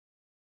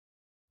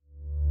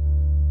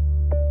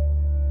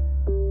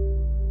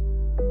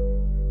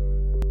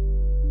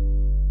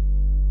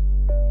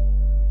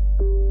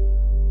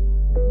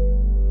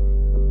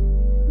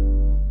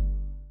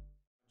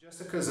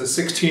As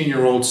a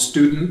 16-year-old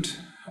student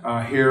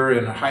here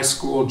in high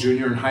school,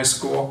 junior in high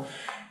school,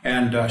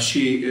 and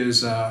she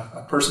is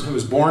a person who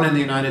was born in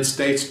the United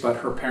States, but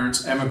her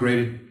parents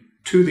emigrated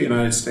to the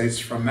United States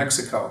from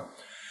Mexico.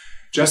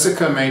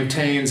 Jessica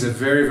maintains a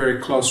very,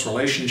 very close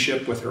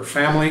relationship with her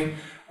family,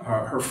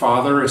 her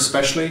father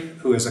especially,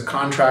 who is a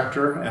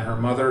contractor, and her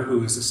mother,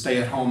 who is a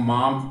stay-at-home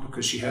mom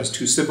because she has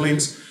two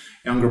siblings,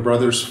 younger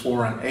brothers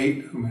 4 and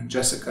 8, whom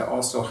Jessica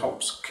also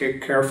helps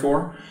care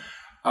for.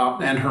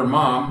 And her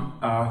mom,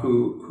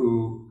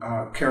 who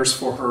cares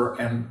for her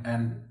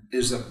and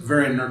is a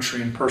very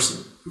nurturing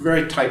person,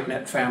 very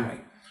tight-knit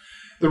family.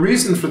 The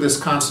reason for this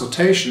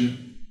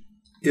consultation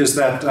is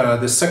that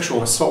this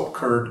sexual assault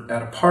occurred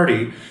at a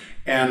party,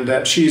 and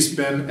that she's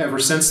been, ever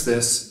since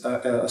this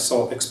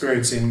assault,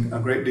 experiencing a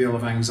great deal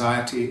of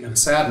anxiety and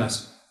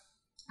sadness.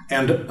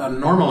 And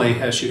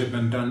normally, as she had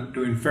been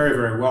doing very,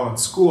 very well in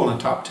school, in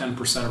the top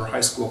 10% of her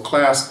high school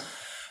class,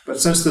 but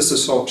since this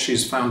assault,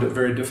 she's found it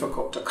very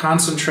difficult to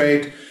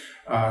concentrate.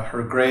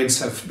 Her grades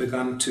have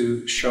begun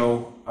to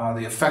show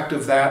the effect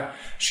of that.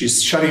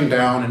 She's shutting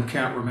down and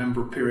can't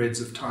remember periods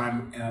of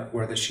time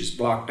where she's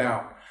blocked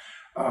out.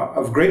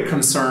 Of great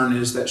concern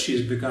is that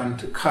she's begun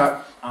to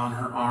cut on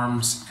her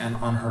arms and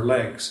on her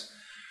legs.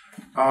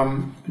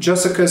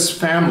 Jessica's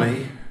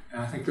family,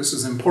 and I think this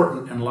is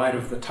important in light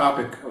of the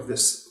topic of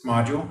this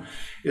module,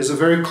 is a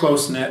very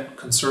close-knit,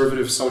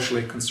 conservative,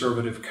 socially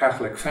conservative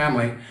Catholic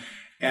family,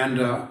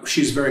 and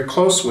she's very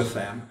close with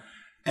them.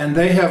 And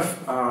they have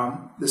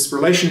this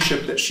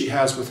relationship that she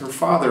has with her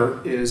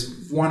father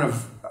is one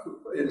of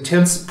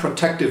intense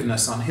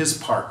protectiveness on his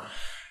part.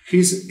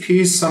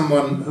 He's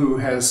someone who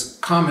has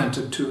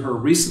commented to her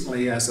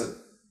recently as a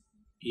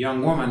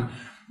young woman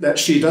that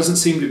she doesn't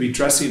seem to be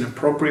dressing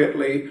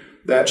appropriately,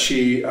 that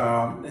she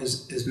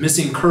is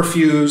missing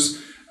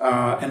curfews.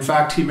 In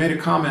fact, he made a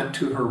comment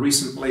to her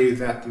recently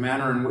that the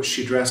manner in which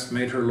she dressed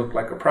made her look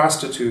like a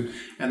prostitute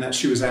and that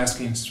she was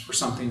asking for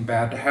something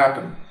bad to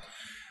happen.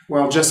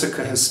 Well,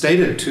 Jessica has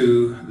stated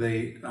to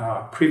the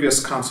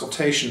previous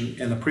consultation,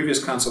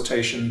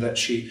 that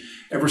she,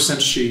 ever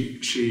since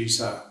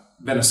she's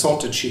been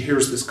assaulted, she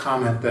hears this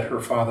comment that her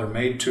father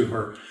made to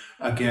her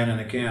again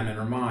and again in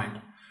her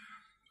mind.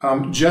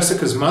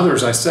 Jessica's mother,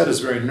 as I said,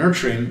 is very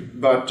nurturing,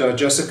 but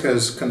Jessica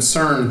is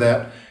concerned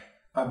that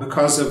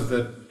because of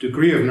the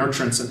degree of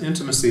nurturance and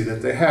intimacy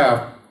that they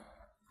have,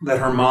 that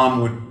her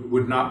mom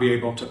would not be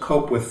able to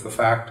cope with the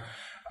fact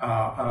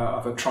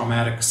of a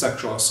traumatic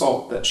sexual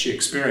assault that she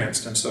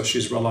experienced. And so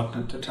she's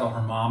reluctant to tell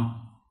her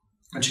mom,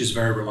 and she's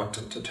very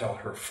reluctant to tell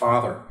her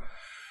father.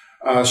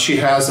 She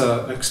has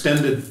an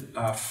extended,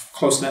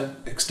 close-knit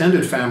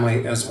extended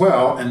family as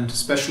well, and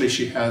especially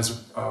she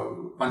has a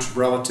bunch of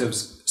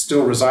relatives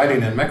still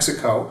residing in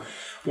Mexico.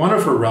 One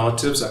of her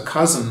relatives, a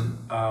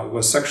cousin,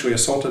 was sexually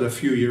assaulted a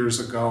few years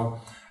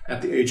ago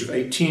at the age of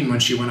 18 when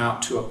she went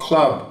out to a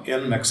club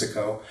in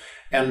Mexico.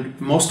 And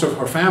most of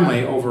her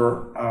family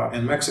over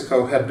in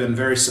Mexico had been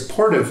very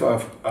supportive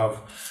of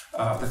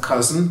the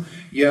cousin,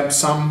 yet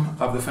some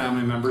of the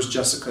family members,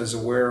 Jessica is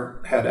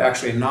aware, had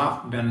actually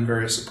not been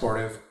very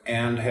supportive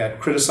and had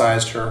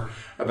criticized her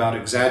about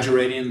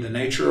exaggerating the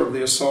nature of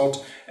the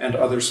assault, and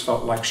others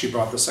felt like she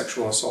brought the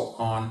sexual assault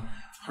on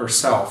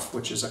herself,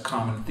 which is a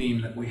common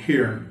theme that we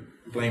hear,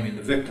 blaming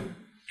the victim.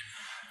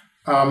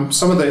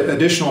 Some of the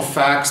additional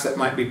facts that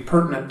might be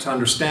pertinent to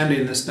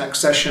understanding this next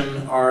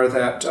session are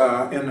that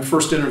in the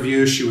first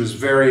interview she was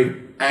very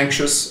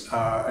anxious.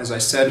 As I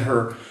said,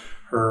 her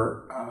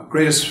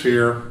greatest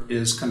fear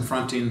is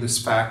confronting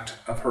this fact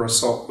of her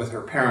assault with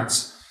her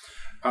parents.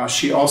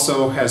 She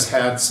also has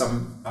had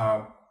some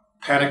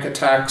panic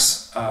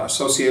attacks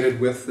associated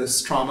with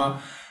this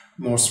trauma.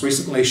 Most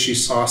recently, she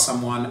saw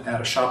someone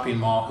at a shopping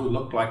mall who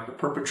looked like the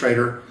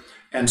perpetrator,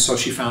 and so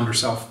she found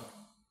herself,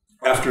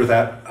 after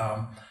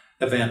that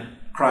event,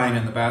 crying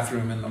in the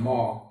bathroom in the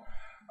mall.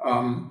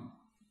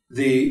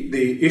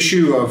 The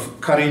issue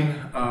of cutting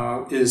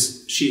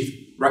is,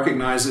 she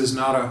recognizes,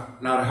 not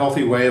a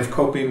healthy way of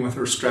coping with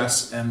her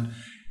stress and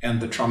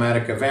the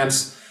traumatic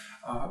events,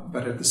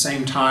 but at the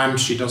same time,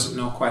 she doesn't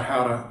know quite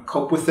how to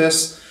cope with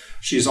this.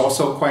 She's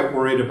also quite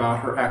worried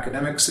about her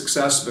academic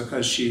success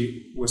because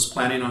she was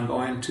planning on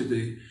going to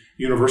the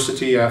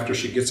university after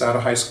she gets out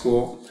of high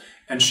school,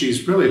 and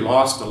she's really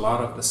lost a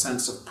lot of the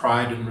sense of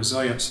pride and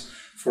resilience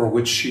for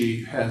which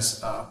she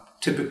has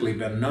typically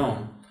been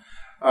known.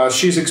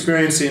 She's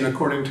experiencing,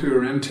 according to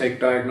her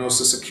intake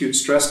diagnosis, acute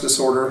stress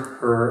disorder.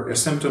 Her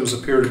symptoms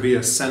appear to be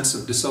a sense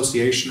of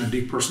dissociation and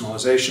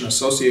depersonalization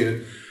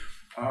associated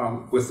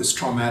with this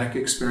traumatic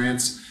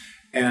experience.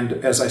 And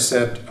as I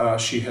said,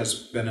 she has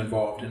been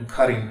involved in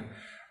cutting.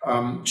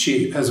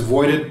 She has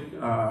avoided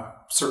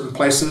certain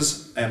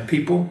places and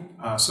people,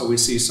 so we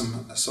see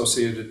some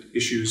associated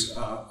issues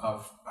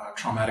of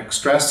traumatic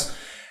stress.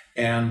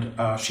 And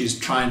she's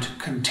trying to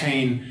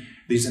contain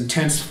these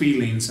intense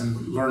feelings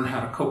and learn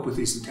how to cope with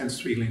these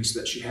intense feelings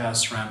that she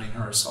has surrounding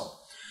her assault.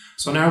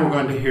 So now we're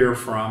going to hear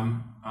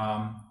from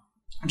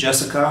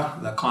Jessica,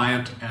 the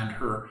client, and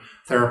her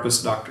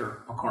therapist,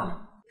 Dr. McCormick.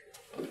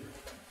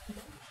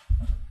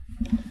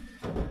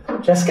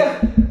 Jessica?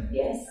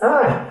 Yes.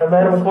 Hi, I'm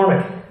Adam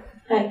McCormick.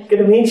 Hi. Good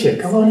to meet you.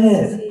 Come on Nice to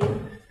in. see you.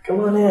 Come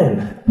on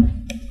in.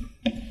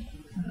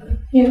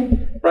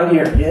 Here? Right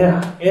here.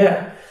 Yeah.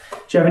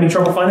 Did you have any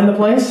trouble finding the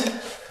place?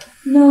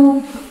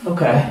 No.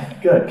 Okay.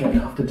 Good.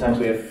 Oftentimes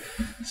we have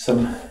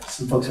some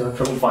folks who have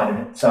trouble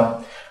finding it.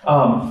 So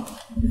I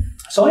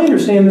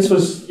understand this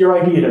was your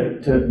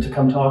idea to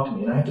come talk to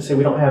me, and I have to say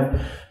we don't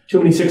have too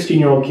many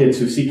 16-year-old kids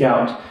who seek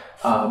out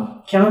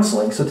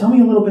counseling. So tell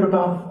me a little bit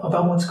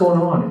about what's going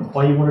on and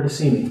why you wanted to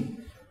see me.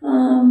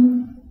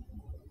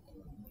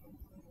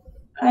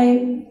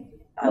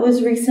 I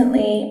was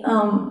recently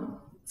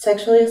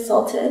sexually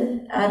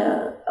assaulted at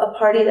a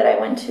party that I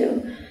went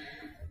to,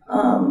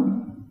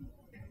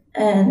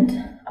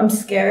 and I'm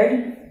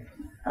scared.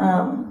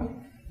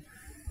 I'm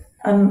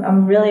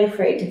really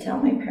afraid to tell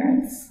my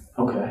parents.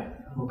 Okay.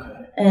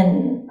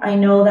 And I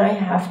know that I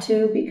have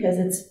to because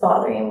it's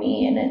bothering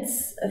me and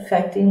it's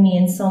affecting me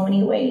in so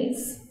many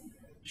ways.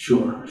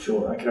 Sure.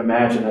 I can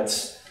imagine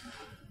that's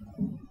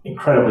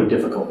incredibly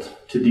difficult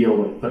to deal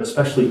with, but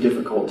especially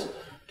difficult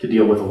to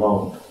deal with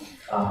alone.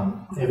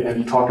 Have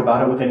you talked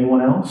about it with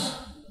anyone else?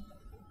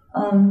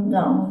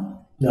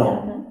 No.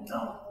 No.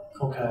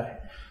 Okay.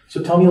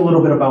 So tell me a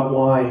little bit about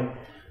why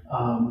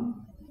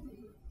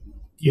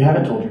you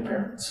haven't told your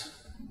parents.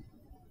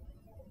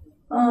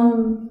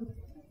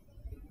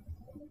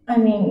 I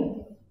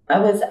mean, I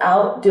was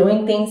out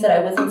doing things that I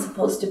wasn't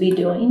supposed to be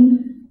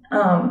doing.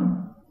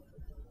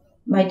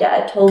 My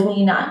dad told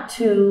me not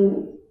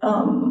to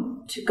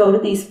go to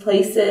these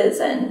places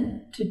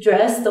and to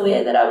dress the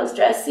way that I was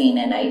dressing,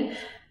 and I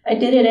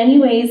did it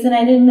anyways, and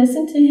I didn't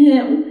listen to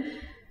him.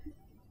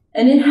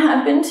 And it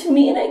happened to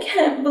me, and I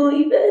can't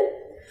believe it.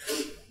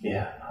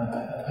 Yeah,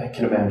 I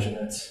can imagine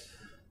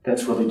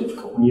that's really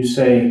difficult. When you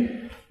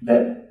say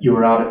that you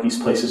were out at these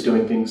places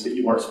doing things that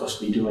you weren't supposed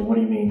to be doing, what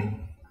do you mean?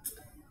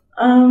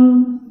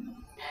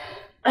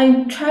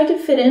 I tried to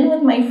fit in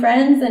with my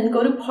friends and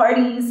go to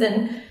parties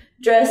and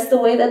dress the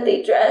way that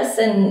they dress,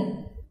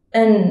 and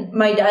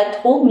my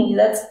dad told me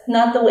that's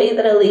not the way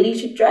that a lady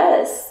should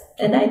dress,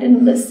 and I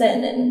didn't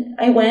listen, and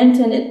I went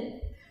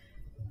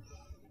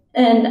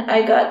and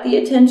I got the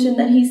attention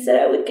that he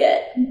said I would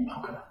get.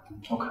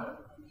 Okay.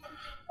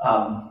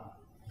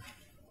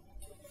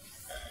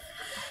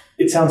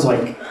 It sounds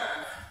like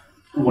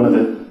one of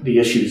the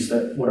issues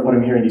that what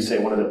I'm hearing you say,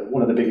 one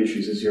of the big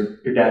issues is your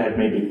dad had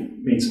maybe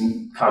made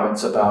some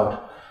comments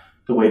about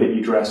the way that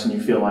you dress, and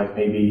you feel like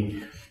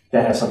maybe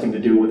that has something to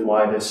do with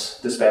why this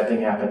bad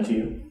thing happened to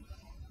you.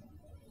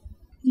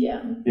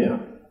 Yeah.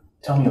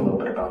 Tell me a little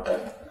bit about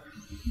that.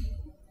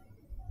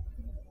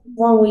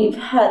 When we've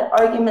had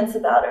arguments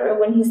about it, or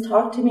when he's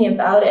talked to me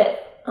about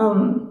it,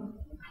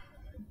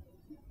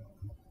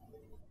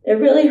 it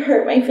really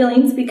hurt my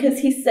feelings because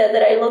he said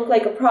that I look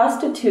like a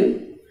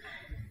prostitute.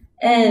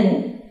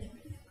 And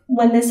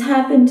when this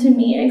happened to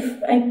me,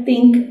 I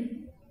think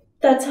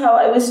that's how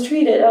I was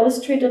treated. I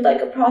was treated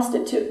like a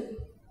prostitute.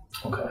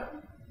 Okay.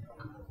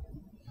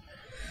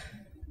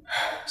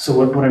 So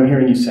what I'm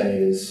hearing you say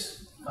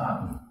is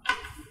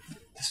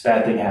this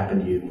bad thing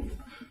happened to you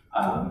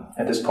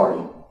at this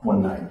party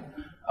one night.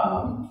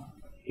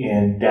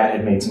 And Dad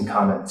had made some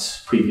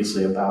comments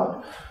previously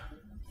about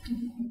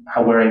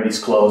how wearing these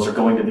clothes or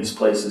going to these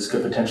places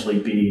could potentially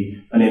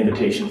be an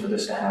invitation for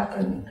this to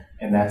happen,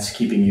 and that's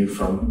keeping you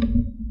from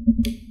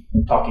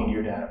talking to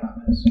your dad about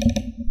this.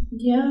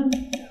 Yeah.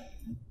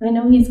 I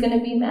know he's going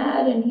to be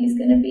mad, and he's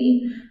going to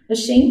be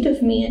ashamed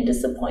of me and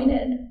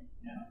disappointed.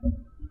 Yeah.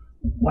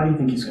 Why do you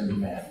think he's going to be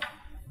mad?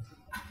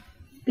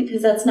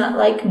 Because that's not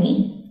like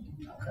me.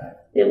 Okay.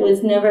 It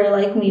was never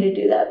like me to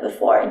do that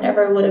before. I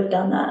never would have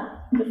done that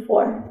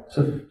before.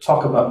 So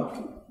talk about,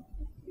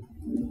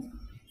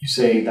 you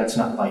say that's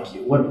not like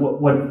you. What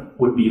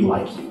would be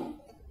like you?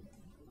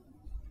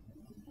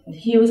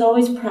 He was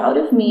always proud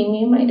of me.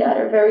 Me and my dad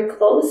are very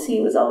close.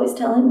 He was always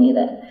telling me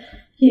that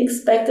he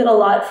expected a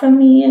lot from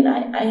me, and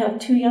I have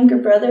 2 younger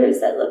brothers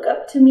that look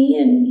up to me,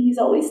 and he's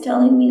always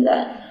telling me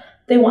that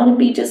they want to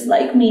be just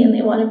like me, and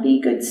they want to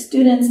be good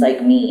students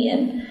like me,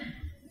 and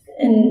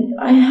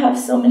I have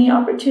so many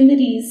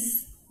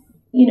opportunities,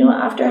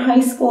 after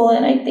high school,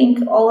 and I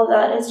think all of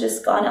that has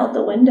just gone out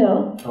the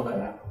window.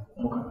 Okay.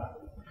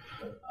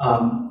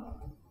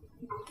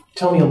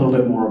 Tell me a little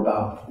bit more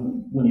about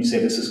when you say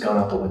this has gone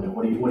out the window.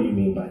 What do you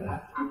mean by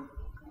that?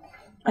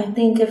 I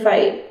think if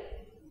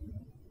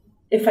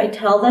I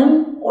tell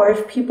them, or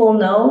if people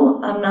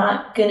know, I'm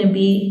not going to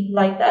be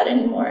like that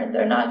anymore.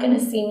 They're not going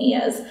to see me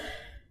as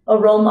a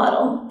role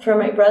model for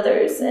my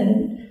brothers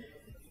and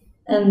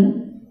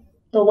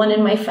the one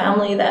in my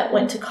family that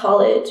went to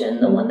college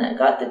and the one that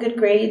got the good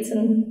grades,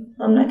 and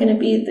I'm not going to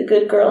be the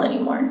good girl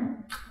anymore.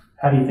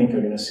 How do you think they're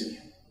going to see you?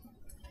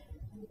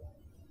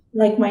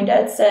 Like my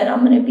dad said,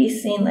 I'm going to be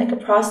seen like a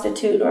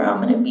prostitute, or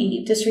I'm going to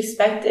be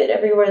disrespected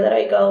everywhere that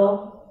I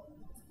go.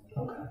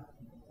 Okay.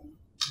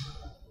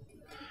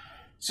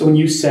 So when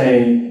you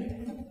say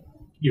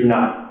you're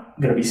not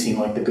going to be seen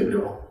like the good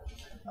girl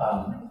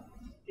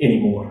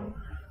anymore,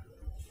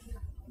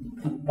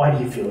 why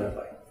do you feel that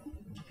way?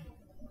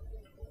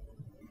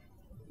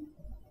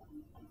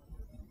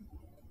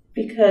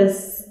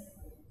 because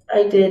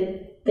I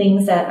did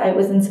things that I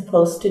wasn't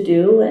supposed to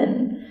do,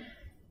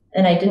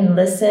 and I didn't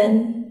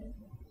listen,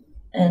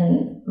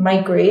 and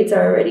my grades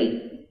are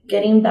already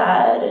getting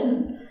bad,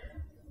 and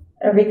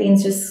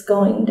everything's just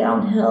going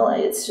downhill.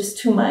 It's just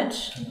too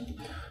much.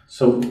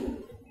 So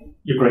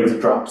your grades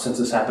have dropped since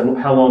this happened.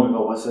 How long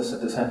ago was this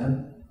that this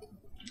happened?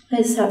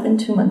 This happened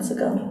 2 months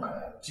ago. Okay.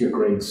 So your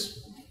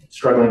grades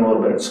struggling a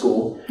little bit at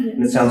school. Yes.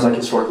 And it sounds like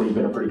historically you've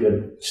been a pretty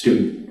good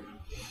student.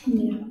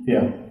 Yeah.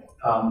 Yeah.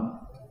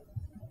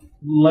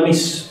 Let me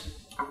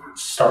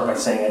start by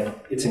saying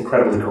it's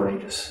incredibly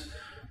courageous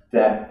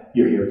that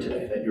you're here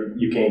today, that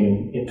you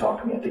came and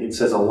talked to me. I think it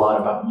says a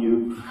lot about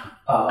you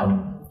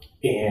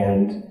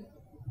and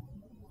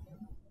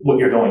what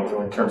you're going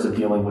through in terms of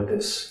dealing with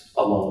this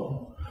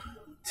alone.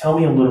 Tell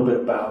me a little bit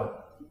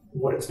about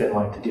what it's been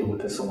like to deal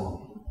with this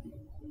alone.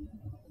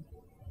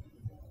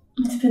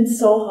 It's been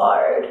so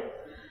hard.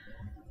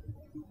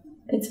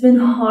 It's been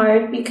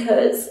hard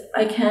because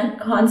I can't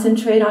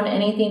concentrate on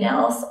anything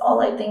else.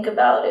 All I think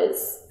about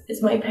is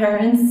my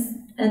parents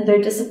and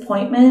their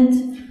disappointment.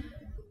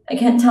 I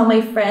can't tell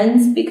my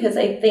friends because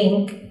I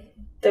think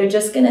they're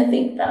just gonna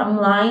think that I'm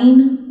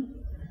lying.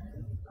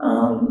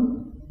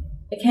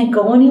 I can't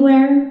go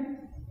anywhere.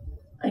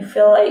 I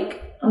feel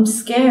like I'm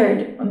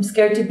scared. I'm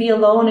scared to be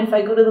alone if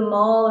I go to the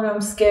mall, or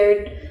I'm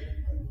scared.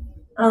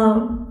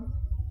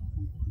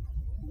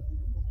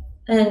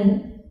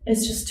 And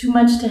it's just too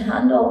much to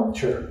handle.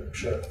 Sure.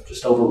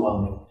 Just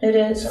overwhelming. It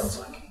is. It sounds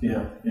like.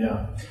 Yeah.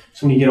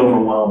 So when you get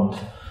overwhelmed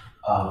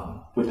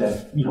with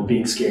that,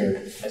 being scared,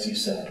 as you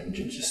said, and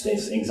just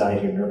this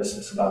anxiety or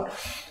nervousness about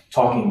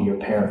talking to your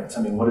parents,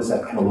 I mean, what does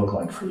that kind of look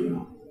like for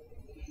you?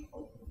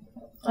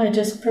 I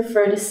just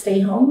prefer to stay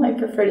home. I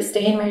prefer to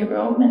stay in my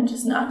room and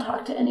just not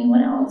talk to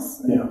anyone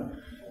else. Yeah.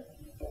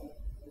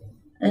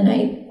 And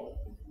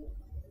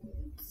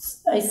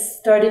I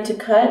started to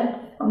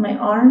cut on my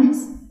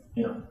arms.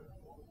 Yeah.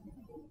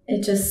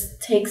 It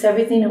just takes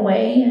everything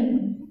away,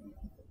 and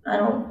I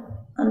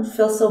don't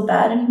feel so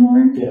bad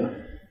anymore. Yeah.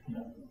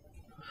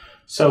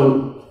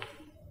 So,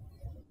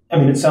 I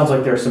mean, it sounds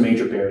like there are some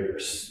major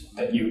barriers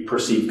that you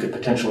perceive could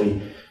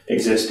potentially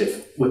exist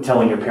with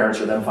telling your parents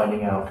or them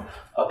finding out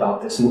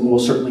about this, and we'll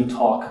certainly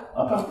talk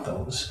about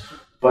those.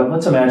 But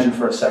let's imagine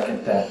for a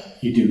second that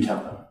you do tell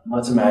them.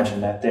 Let's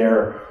imagine that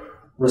their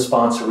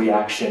response or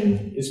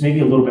reaction is maybe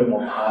a little bit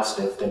more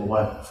positive than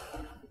what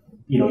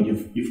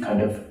you've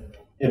kind of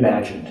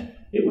imagined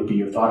it would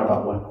be, or thought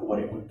about what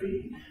it would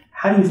be.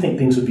 How do you think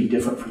things would be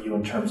different for you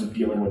in terms of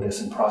dealing with this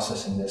and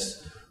processing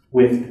this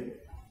with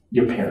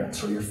your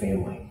parents or your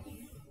family?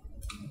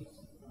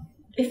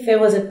 If it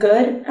was a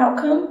good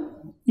outcome?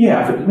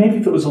 Yeah, maybe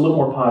if it was a little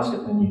more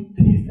positive than you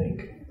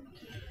think.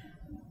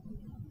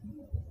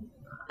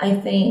 I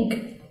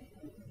think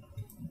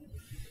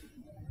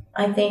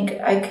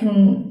I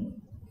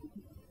can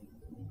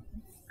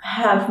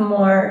have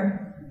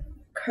more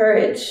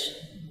courage,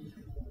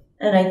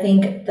 and I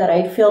think that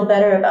I'd feel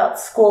better about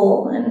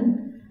school,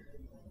 and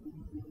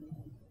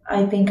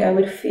I think I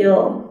would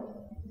feel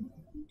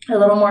a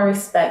little more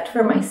respect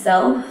for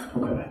myself.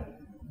 Okay.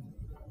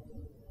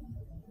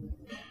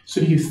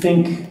 So do you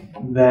think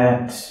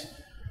that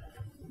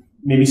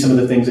maybe some of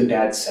the things that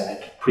Dad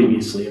said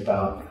previously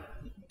about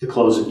the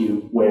clothes that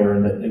you wear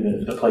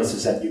and the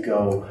places that you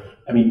go,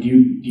 I mean, do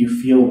you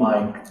feel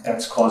like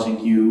that's causing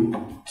you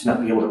to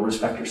not be able to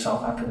respect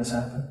yourself after this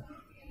happened?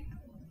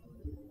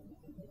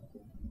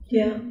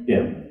 Yeah.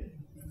 Yeah.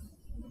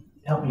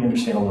 Help me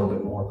understand a little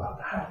bit more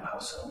about how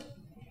so.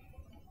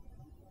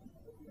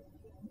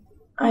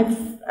 I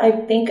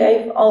think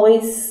I've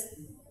always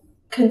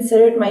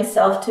considered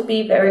myself to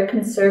be very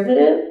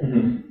conservative.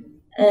 Mm-hmm.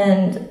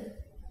 And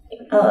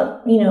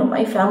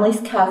my family's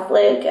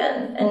Catholic,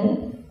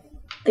 and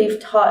they've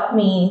taught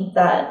me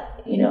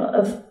that,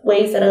 of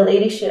ways that a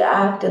lady should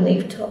act, and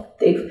they've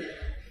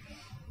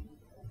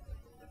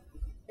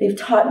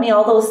taught me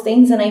all those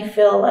things, and I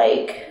feel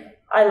like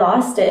I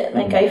lost it.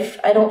 Like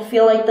I don't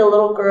feel like the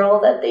little girl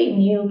that they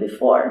knew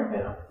before.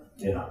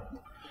 Yeah.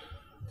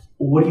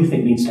 What do you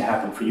think needs to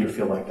happen for you to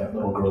feel like that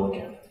little girl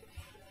again?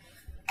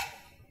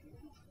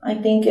 I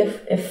think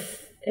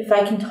if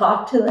I can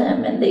talk to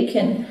them and they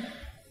can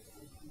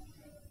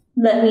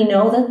let me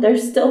know that they're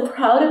still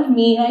proud of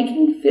me, I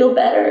can feel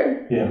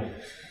better.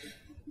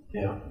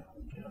 Yeah.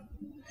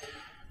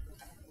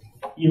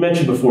 You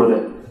mentioned before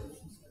that,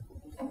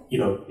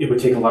 it would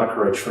take a lot of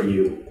courage for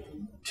you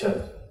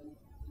to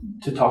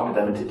talk to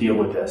them and to deal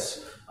with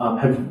this.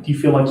 Do you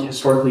feel like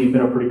historically you've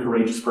been a pretty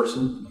courageous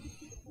person?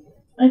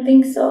 I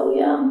think so,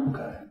 yeah.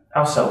 Okay.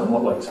 How so? In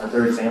what ways? Are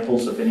there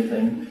examples of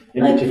anything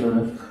in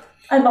particular?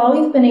 I've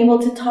always been able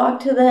to talk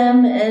to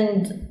them,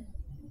 and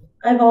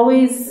I've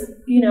always,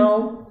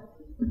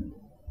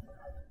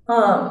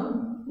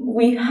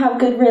 we have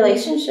good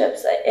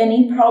relationships.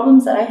 Any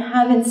problems that I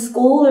have in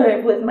school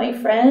or with my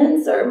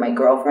friends or my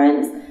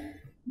girlfriends,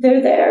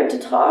 they're there to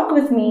talk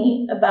with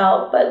me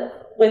about.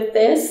 But with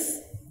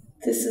this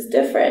is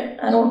different.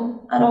 I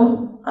don't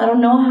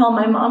know how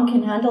my mom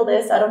can handle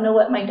this. I don't know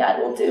what my dad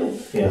will do.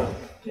 Yeah.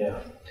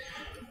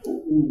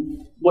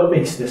 What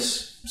makes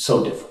this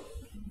so different?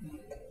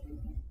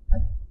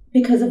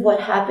 Because of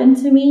what happened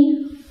to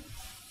me,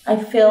 I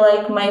feel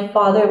like my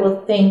father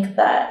will think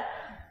that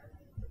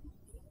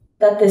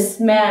this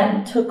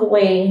man took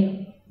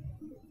away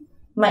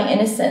my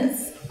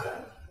innocence. Okay.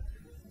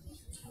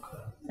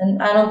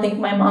 And I don't think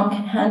my mom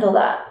can handle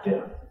that.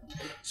 Yeah.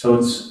 So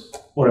it's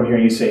what I'm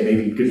hearing you say,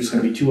 maybe it's just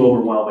going to be too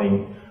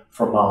overwhelming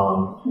for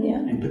mom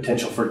and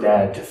potential for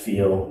dad to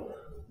feel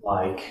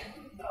like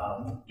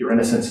your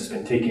innocence has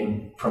been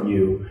taken from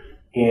you,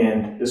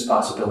 and this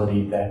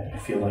possibility that you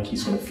feel like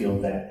he's going to feel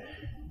that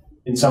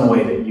in some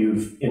way that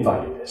you've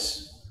invited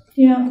this.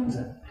 Yeah.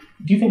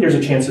 Do you think there's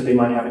a chance that they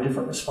might have a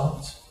different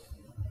response?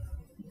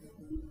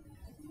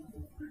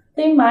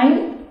 They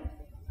might.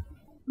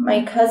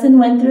 My cousin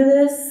went through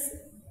this,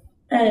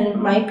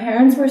 and my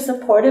parents were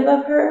supportive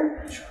of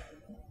her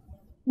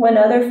when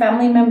other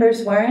family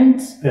members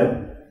weren't.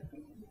 Yeah.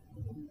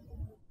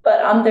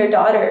 But I'm their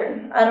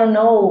daughter. I don't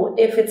know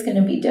if it's going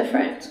to be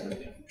different.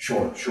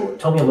 Sure.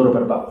 Tell me a little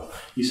bit about,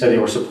 you said they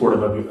were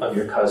supportive of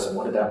your cousin.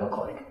 What did that look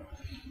like?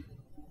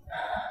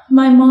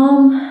 My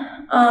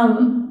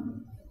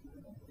mom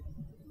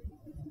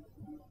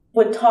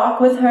would talk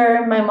with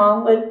her. My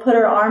mom would put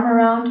her arm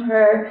around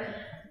her,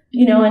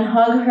 and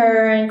hug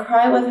her and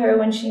cry with her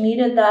when she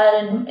needed that.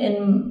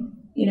 And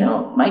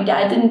my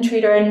dad didn't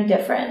treat her any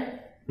different.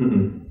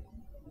 Mm-hmm.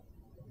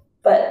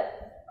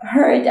 But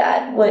her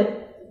dad would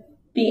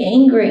be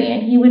angry,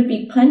 and he would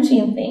be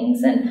punching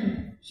things,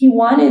 and he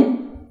wanted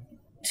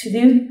to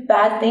do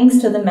bad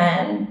things to the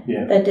man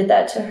that did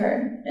that to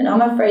her. And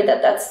I'm afraid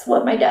that that's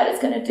what my dad is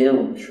going to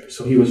do. Sure.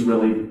 So he was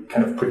really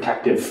kind of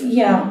protective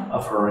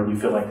of her, and you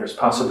feel like there's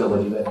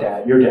possibility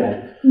that your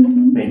dad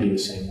may be the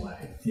same way.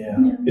 Yeah.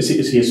 Is he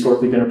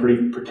historically been a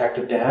pretty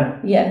protective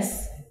dad?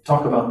 Yes.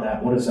 Talk about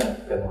that. What has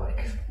that been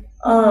like?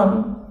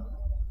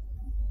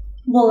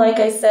 Well, like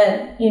I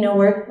said,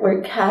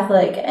 we're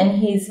Catholic, and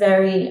he's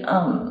very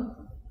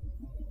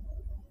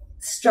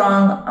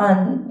strong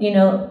on,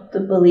 the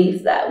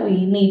belief that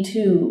we need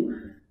to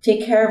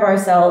take care of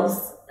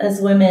ourselves as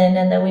women,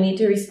 and that we need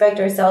to respect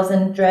ourselves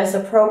and dress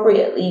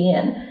appropriately.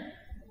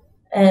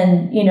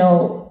 And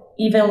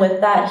even with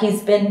that,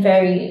 he's been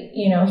very,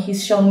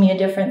 he's shown me a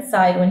different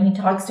side when he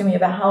talks to me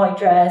about how I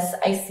dress.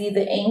 I see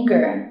the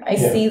anger. I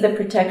see the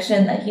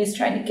protection that he's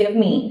trying to give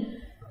me.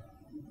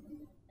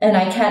 And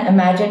I can't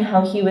imagine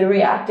how he would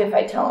react if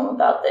I tell him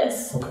about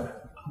this. Okay.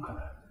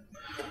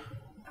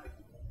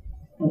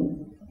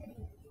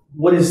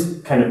 What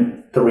is kind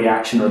of the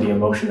reaction or the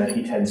emotion that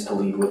he tends to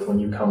lead with when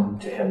you come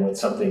to him with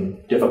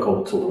something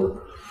difficult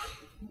or?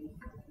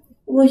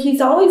 Well, he's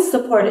always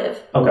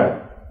supportive.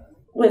 Okay.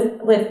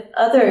 With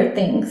other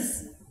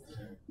things.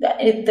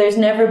 There's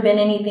never been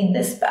anything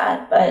this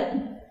bad, but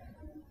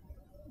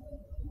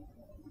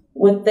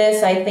with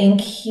this, I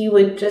think he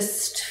would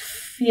just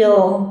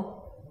feel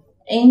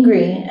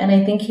angry, and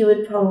I think he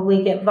would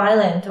probably get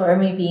violent, or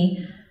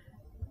maybe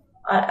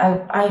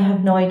I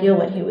have no idea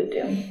what he would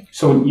do.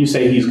 So you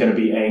say he's going to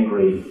be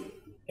angry.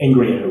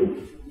 Angry at who?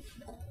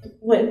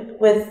 With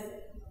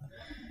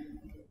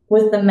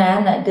the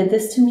man that did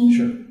this to me.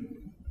 Sure.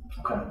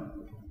 Okay.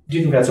 Do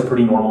you think that's a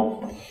pretty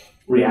normal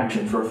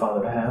reaction for a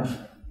father to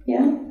have?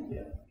 Yeah.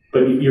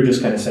 But you're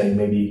just kind of saying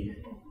maybe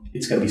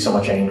it's going to be so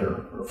much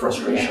anger or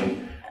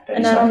frustration. Yeah.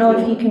 And I don't know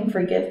if he can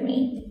forgive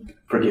me.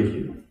 Forgive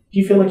you. Do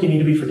you feel like you need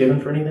to be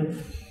forgiven for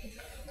anything?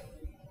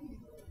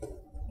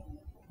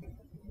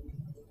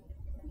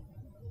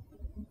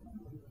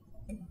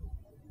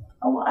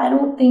 Oh, I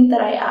don't think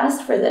that I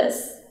asked for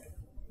this,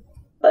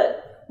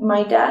 but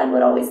my dad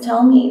would always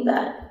tell me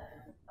that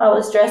I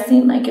was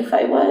dressing like if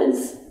I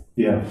was.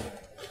 Yeah.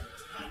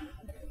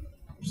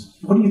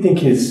 What do you think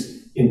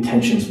his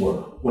intentions were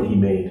when he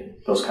made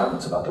those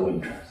comments about the way you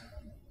dress?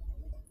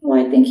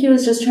 Well, I think he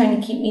was just trying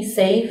to keep me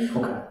safe.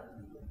 Okay.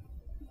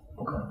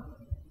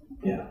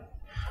 Yeah.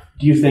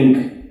 Do you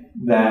think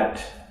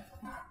that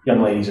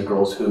young ladies or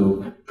girls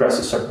who dress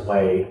a certain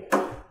way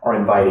are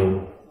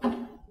inviting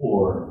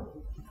or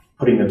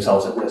putting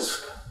themselves at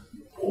risk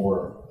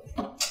or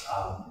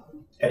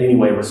at any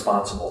way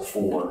responsible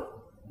for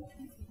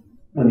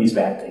when these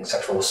bad things,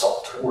 sexual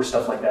assault or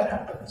stuff like that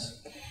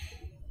happens?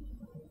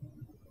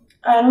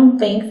 I don't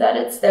think that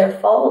it's their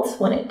fault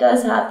when it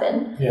does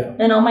happen. Yeah.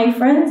 And all my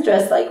friends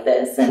dress like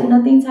this, and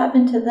nothing's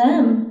happened to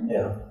them.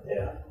 Yeah.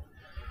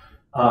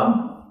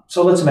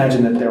 So let's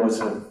imagine that there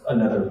was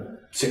another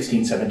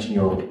 16,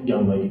 17-year-old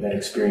young lady that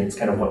experienced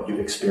kind of what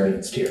you've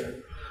experienced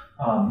here.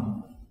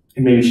 And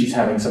maybe she's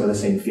having some of the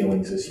same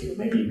feelings as you.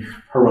 Maybe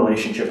her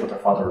relationship with her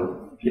father,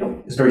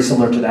 is very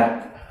similar to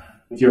that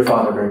with your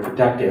father, very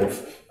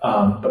protective.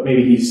 But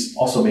maybe he's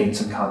also made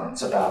some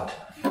comments about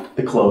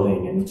the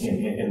clothing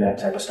and that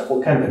type of stuff.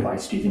 What kind of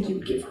advice do you think you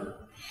would give her?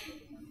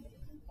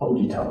 What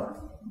would you tell her?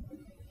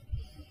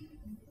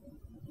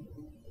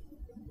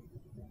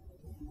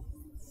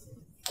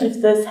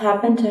 If this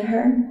happened to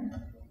her,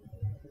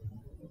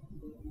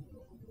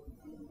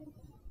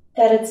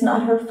 that it's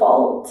not her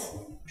fault.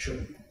 Sure.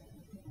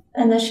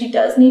 And that she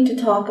does need to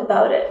talk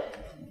about it.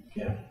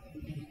 Yeah.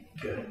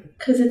 Good.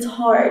 because it's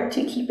hard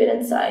to keep it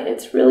inside.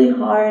 It's really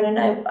hard, and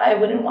I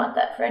wouldn't want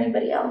that for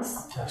anybody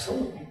else.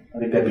 Absolutely. I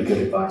think that'd be good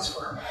advice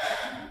for her.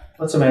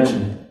 Let's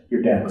imagine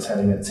your dad was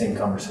having that same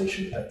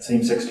conversation with that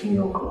same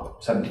 16-year-old girl,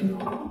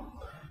 17-year-old girl.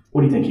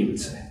 What do you think he would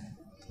say?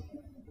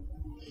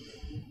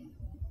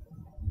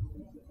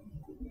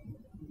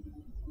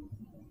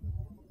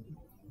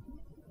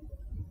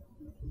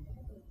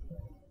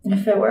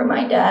 If it were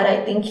my dad,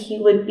 I think he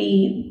would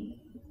be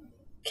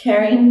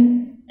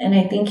caring, and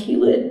I think he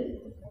would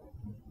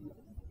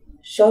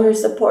show her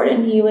support,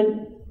 and he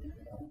would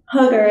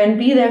hug her and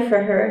be there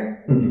for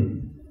her.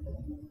 Mm-hmm.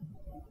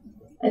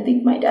 I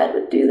think my dad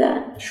would do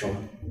that. Sure.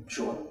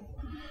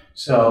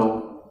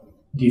 So,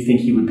 do you think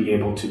he would be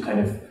able to kind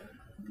of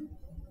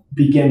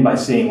begin by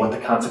saying what the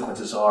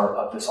consequences are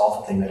of this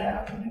awful thing that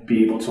happened, and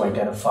be able to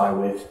identify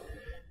with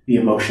the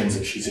emotions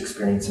that she's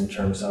experienced in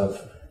terms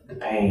of the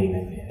pain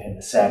and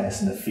the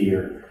sadness and the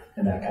fear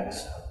and that kind of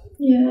stuff?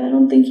 Yeah, I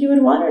don't think he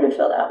would want her to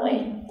feel that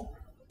way.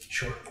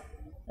 Sure.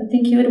 I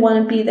think he would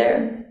want to be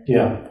there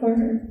for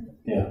her.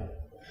 Yeah.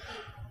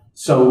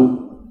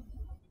 So,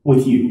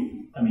 with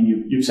you, I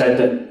mean, you've said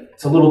that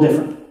it's a little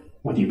different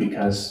with you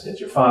because it's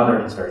your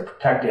father, he's very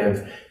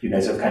protective. You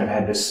guys have kind of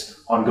had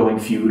this ongoing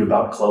feud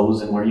about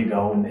clothes and where you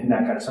go and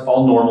that kind of stuff.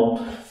 All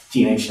normal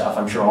teenage stuff.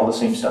 I'm sure all the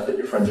same stuff that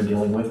your friends are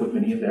dealing with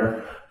many of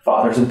their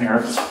fathers and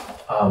parents.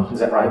 Is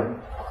that right?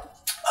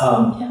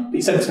 Yeah. But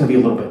you said it's going to be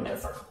a little bit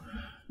different.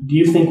 Do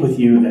you think with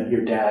you that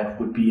your dad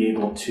would be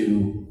able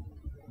to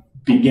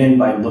begin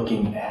by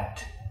looking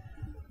at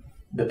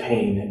the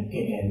pain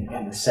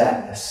and the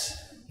sadness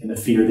and the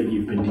fear that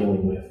you've been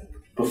dealing with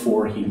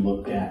before he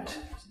looked at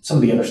some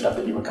of the other stuff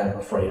that you were kind of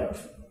afraid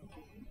of?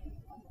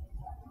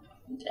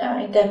 Yeah,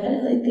 I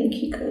definitely think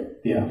he could.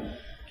 Yeah.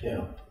 Okay,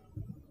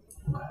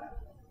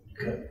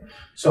 good.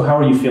 So how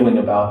are you feeling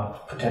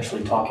about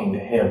potentially talking to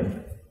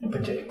him in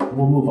particular?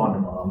 We'll move on to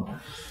Mom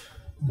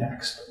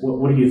next.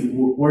 Where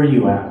are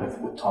you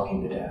at with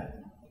talking to Dad?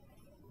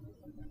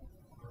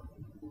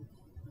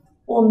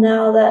 Well,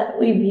 now that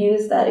we've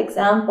used that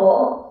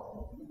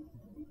example,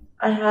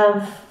 I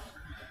have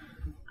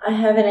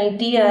an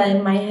idea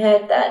in my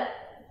head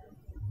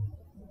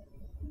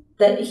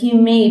that he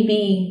may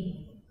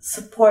be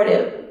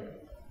supportive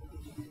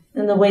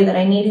in the way that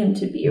I need him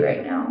to be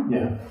right now.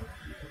 Yeah.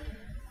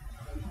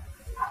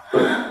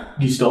 But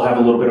do you still have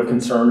a little bit of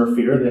concern or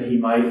fear that he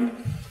might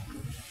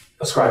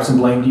ascribe some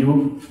blame to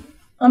you?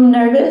 I'm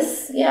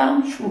nervous,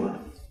 yeah. Sure.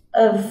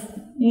 Of,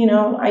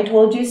 I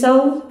told you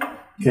so.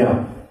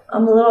 Yeah.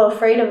 I'm a little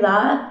afraid of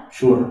that.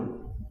 Sure.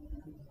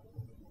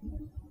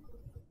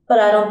 But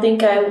I don't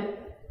think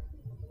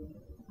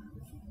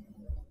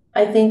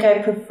I think I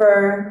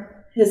prefer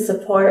his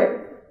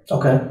support.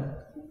 Okay.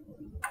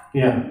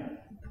 Yeah.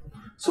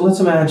 So let's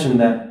imagine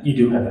that you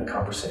do have that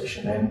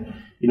conversation and,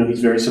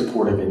 he's very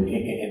supportive and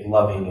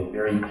loving and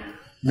very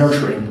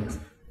nurturing,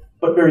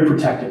 but very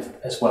protective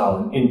as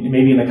well. And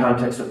maybe in the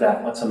context of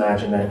that, let's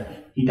imagine that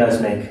he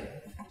does make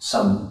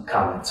some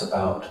comments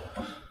about,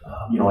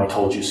 I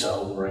told you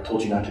so, or I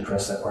told you not to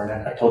dress that way, or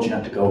I told you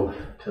not to go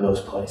to those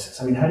places.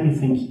 I mean, how do you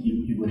think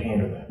you would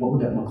handle that? What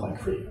would that look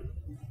like for you?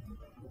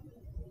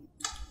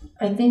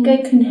 I think I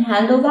can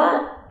handle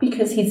that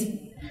because he's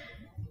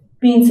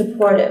being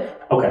supportive.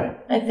 Okay.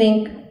 I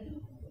think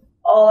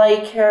all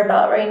I care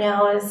about right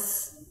now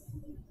is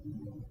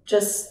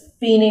just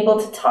being able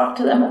to talk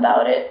to them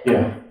about it.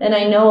 Yeah. And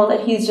I know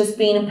that he's just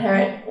being a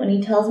parent when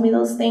he tells me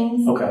those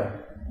things. Okay.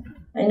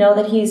 I know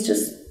that he's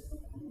just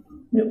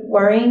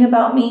worrying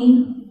about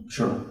me.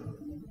 Sure.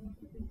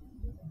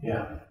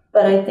 Yeah.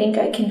 But I think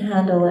I can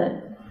handle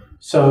it.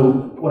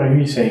 So what I hear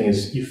you saying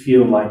is you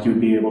feel like you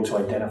would be able to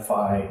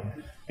identify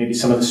maybe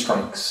some of the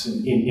strengths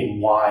in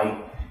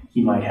why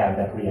he might have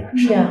that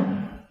reaction.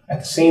 Yeah. At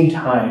the same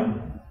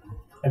time,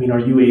 I mean, are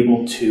you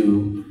able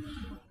to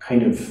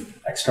kind of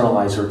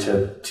externalize or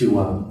to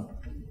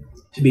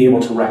be able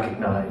to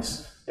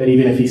recognize that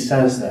even if he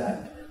says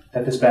that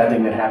this bad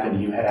thing that happened to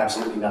you had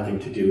absolutely nothing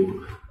to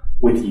do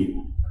with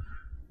you,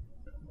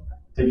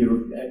 that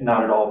you're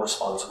not at all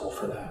responsible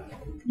for that?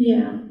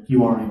 Yeah.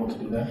 You are able to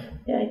do that?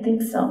 Yeah, I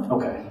think so.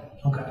 Okay.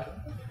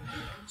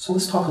 So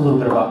let's talk a little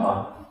bit about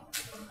Mom.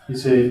 You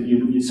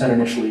said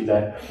initially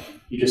that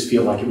you just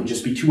feel like it would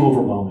just be too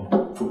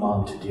overwhelming for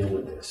Mom to deal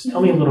with this.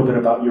 Tell me a little bit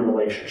about your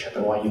relationship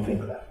and why you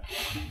think that.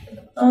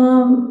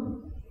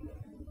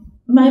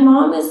 My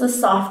mom is the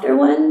softer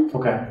one.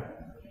 Okay.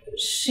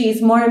 She's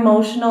more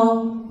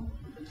emotional.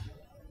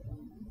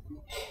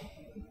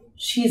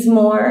 She's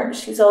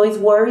always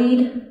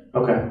worried.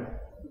 Okay.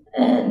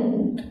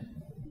 And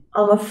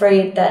I'm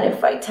afraid that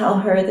if I tell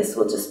her, this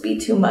will just be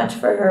too much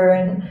for her.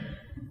 And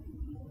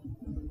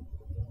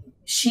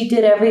she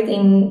did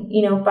everything,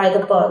 by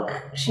the book.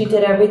 She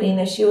did everything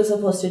that she was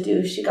supposed to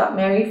do. She got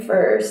married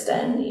first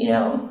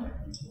and,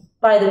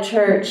 by the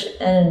church.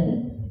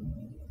 And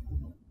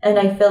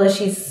I feel like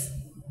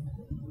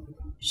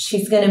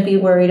she's going to be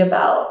worried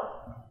about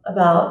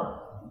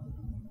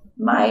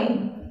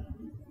my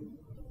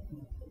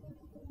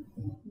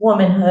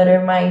womanhood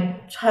or my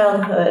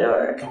childhood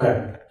or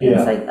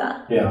things like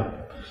that. Yeah.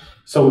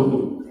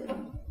 So,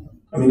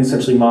 I mean,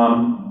 essentially,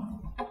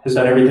 Mom has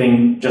done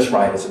everything just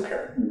right as a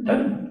parent,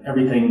 done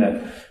everything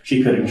that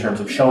she could in terms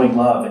of showing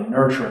love and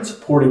nurture and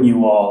supporting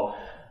you all,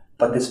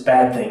 but this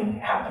bad thing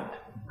happened.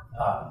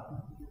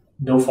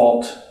 No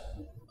fault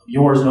of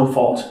yours, no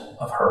fault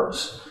of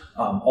hers,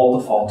 all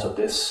the fault of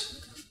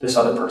this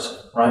other person,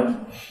 right?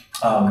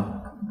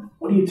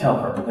 What do you tell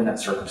her in that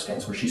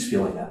circumstance where she's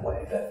feeling that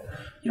way? That,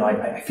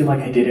 I feel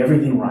like I did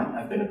everything right.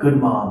 I've been a good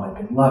mom. I've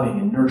been loving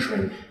and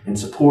nurturing and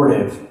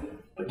supportive.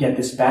 But yet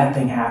this bad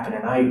thing happened,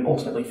 and I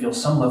ultimately feel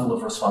some level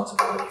of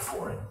responsibility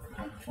for it.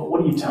 Well,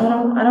 what do you tell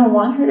her? I don't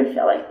want her to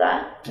feel like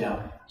that.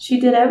 Yeah. She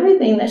did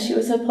everything that she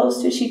was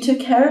supposed to. She took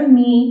care of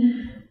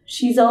me.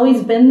 She's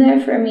always been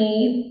there for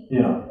me.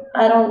 Yeah.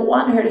 I don't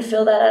want her to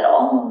feel that at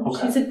all.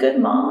 Okay. She's a good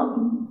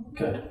mom.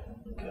 Good.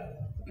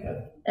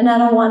 And I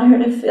don't want her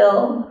to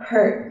feel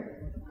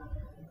hurt.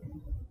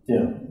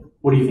 Yeah.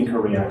 What do you think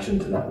her reaction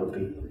to that would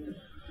be?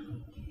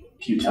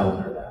 To you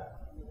telling her that?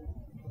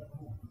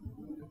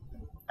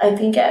 I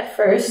think at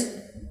first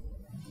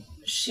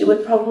she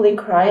would probably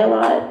cry a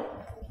lot.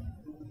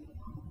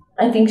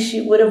 I think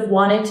she would have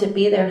wanted to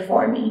be there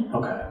for me.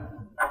 Okay.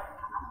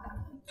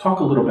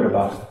 Talk a little bit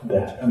about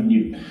that. I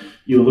mean,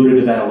 you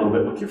alluded to that a little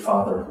bit with your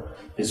father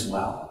as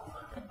well.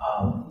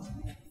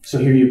 So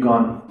here you've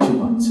gone 2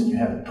 months and you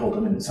haven't told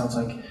him, and it sounds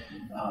like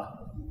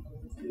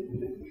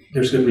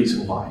there's good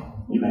reason why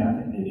you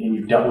haven't. And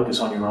you've dealt with this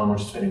on your own,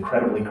 which has been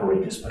incredibly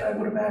courageous, but I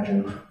would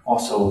imagine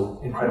also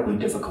incredibly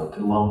difficult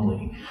and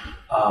lonely.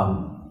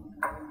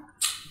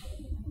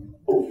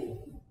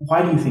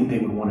 Why do you think they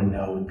would want to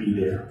know and be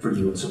there for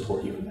you and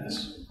support you in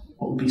this?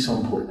 What would be so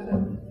important to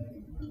them?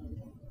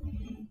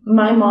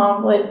 My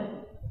mom would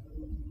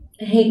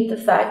hate the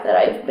fact that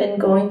I've been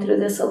going through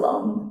this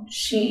alone.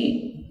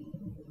 She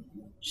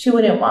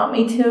wouldn't want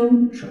me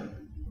to. Sure.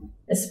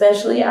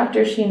 Especially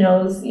after she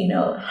knows,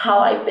 how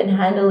I've been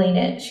handling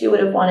it. She would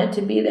have wanted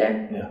to be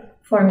there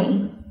for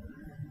me.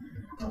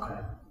 Okay.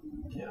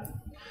 Yeah.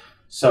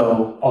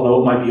 So,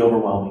 although it might be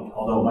overwhelming,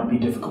 although it might be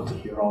difficult to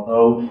hear,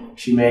 although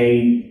she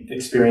may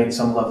experience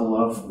some level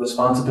of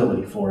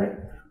responsibility for it,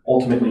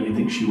 ultimately you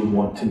think she would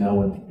want to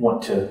know and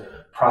want to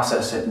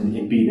process it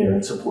and be there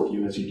and support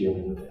you as you're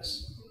dealing with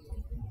this?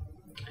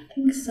 I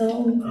think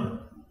so.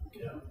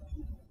 Yeah.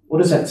 What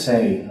does that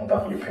say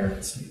about your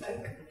parents, do you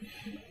think?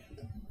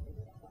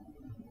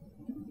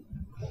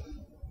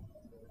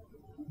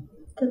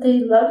 That they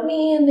love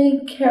me and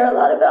they care a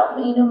lot about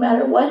me no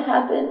matter what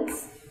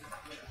happens.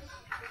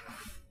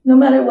 No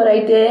matter what I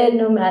did,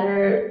 no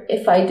matter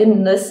if I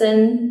didn't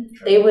listen,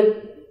 they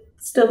would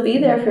still be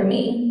there for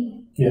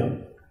me. Yeah.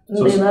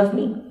 So they love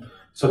me.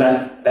 So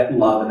that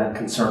love and that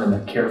concern and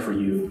that care for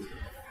you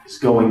is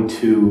going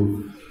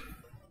to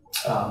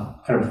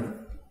kind of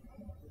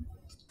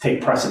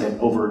take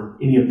precedent over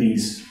any of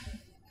these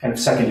kind of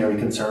secondary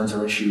concerns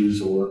or issues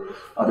or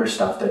other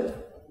stuff that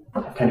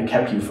kind of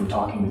kept you from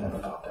talking to them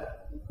about that.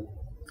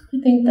 I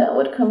think that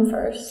would come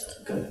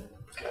first. Good.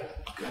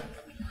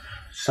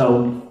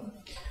 So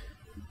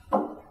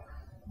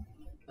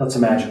let's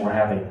imagine we're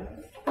having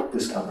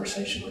this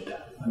conversation with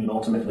them. I mean,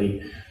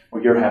 ultimately,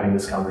 or you're having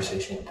this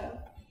conversation with them.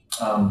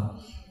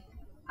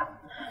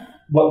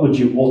 What would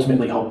you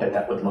ultimately hope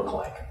that would look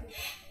like?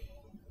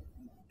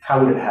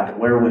 How would it happen?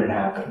 Where would it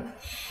happen?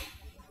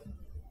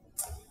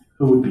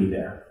 Who would be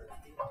there?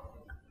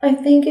 I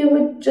think it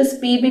would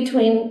just be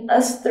between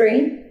us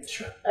three.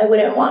 Sure. I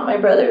wouldn't want my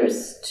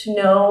brothers to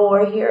know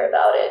or hear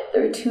about it.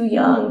 They're too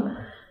young.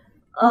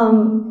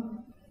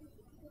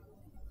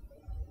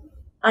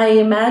 I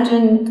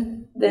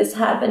imagined this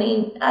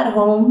happening at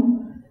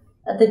home,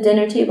 at the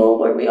dinner table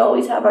where we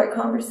always have our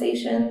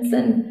conversations,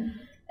 and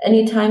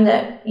anytime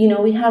that,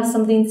 we have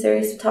something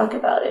serious to talk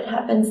about, it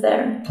happens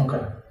there.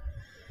 Okay.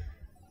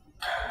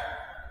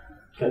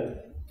 Good.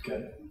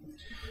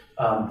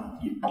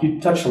 You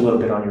touched a little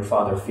bit on your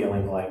father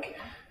feeling like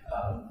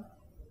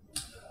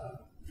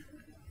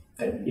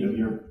that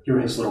you're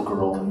his little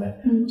girl, and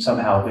that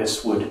somehow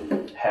this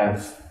would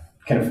have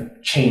kind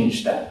of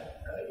changed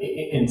that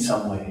in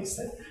some ways.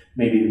 That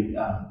maybe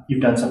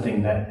you've done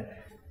something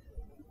that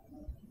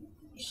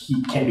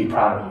he can't be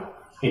proud of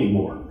you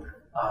anymore.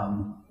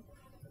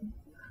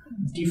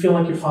 Do you feel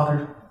like your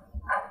father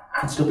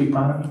can still be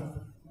proud of you?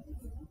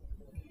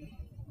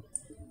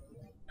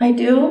 I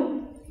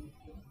do.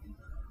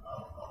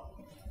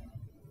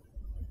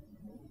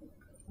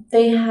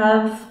 They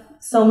have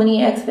so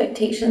many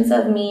expectations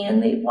of me,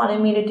 and they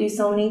wanted me to do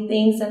so many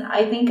things, and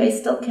I think I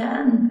still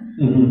can.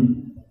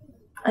 Mm-hmm.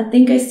 I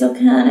think I still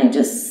can.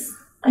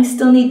 I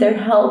still need their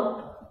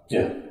help.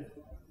 Yeah.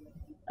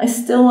 I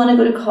still want to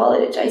go to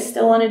college. I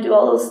still want to do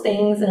all those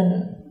things,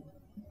 and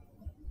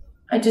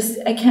I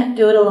can't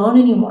do it alone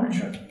anymore.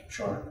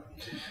 Sure.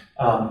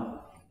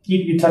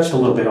 You touched a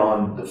little bit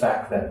on the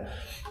fact that,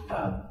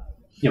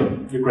 your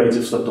grades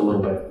have slipped a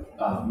little bit.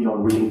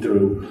 Reading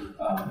through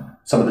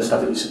some of the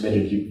stuff that you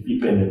submitted,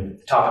 you've been in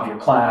the top of your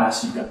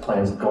class, you've got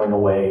plans of going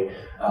away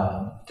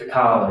to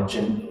college,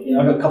 and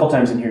a couple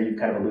times in here you've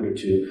kind of alluded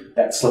to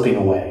that slipping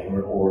away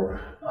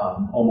or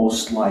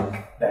almost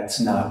like that's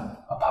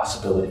not a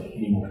possibility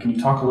anymore. Can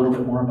you talk a little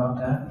bit more about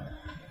that?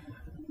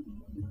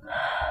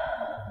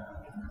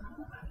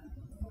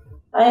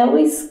 I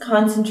always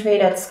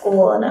concentrate at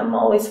school and I'm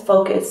always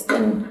focused,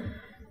 and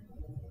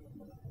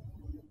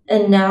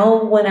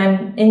now when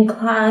I'm in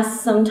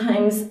class,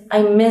 sometimes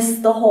I miss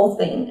the whole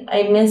thing.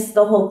 I miss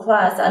the whole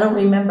class. I don't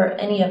remember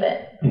any of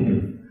it.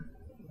 Mm-hmm.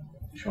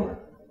 Sure.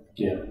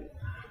 Yeah.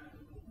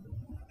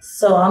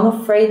 So I'm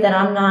afraid that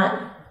I'm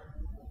not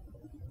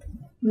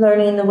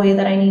learning the way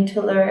that I need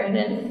to learn,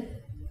 and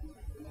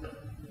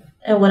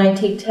when I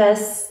take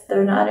tests,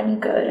 they're not any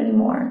good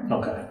anymore.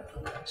 Okay.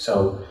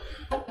 So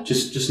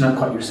just not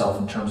quite yourself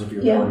in terms of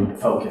your ability to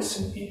focus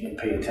and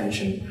pay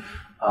attention.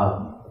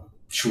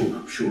 Sure.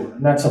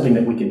 And that's something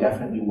that we can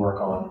definitely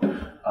work on,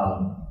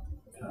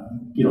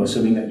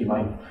 assuming that you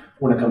might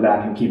want to come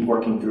back and keep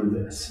working through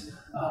this.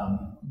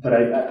 But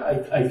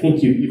I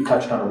think you've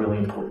touched on a really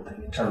important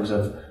thing in terms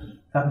of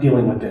not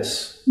dealing with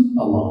this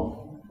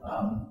alone.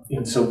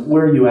 And so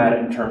where are you at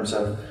in terms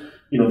of,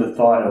 the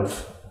thought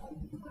of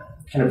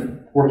kind of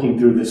working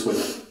through this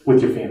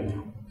with your family?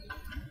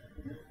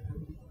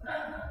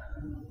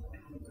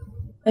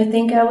 I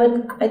think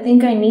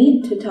I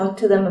need to talk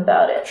to them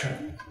about it. Sure.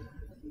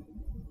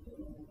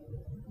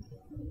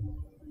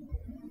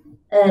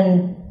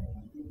 And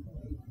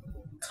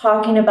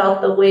talking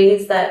about the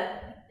ways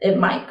that it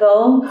might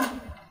go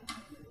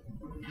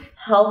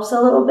helps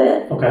a little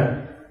bit.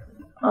 Okay.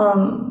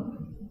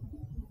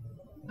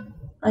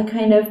 I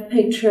kind of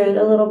picture it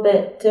a little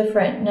bit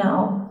different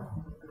now.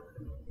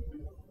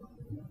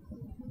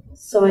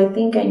 So I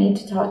think I need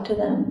to talk to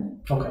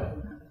them. Okay.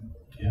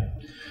 Yeah.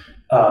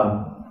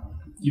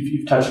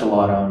 You've touched a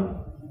lot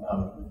on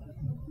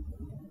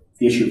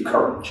the issue of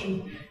courage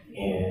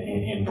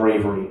and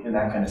bravery and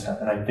that kind of stuff.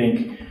 And I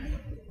think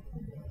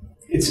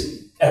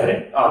it's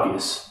evident,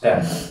 obvious,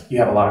 that you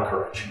have a lot of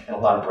courage and a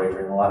lot of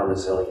bravery and a lot of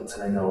resilience.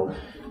 And I know,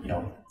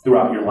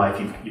 throughout your life,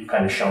 you've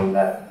kind of shown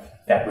that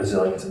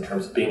resilience in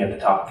terms of being at the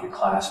top of your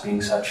class,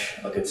 being such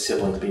a good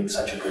sibling, being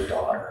such a good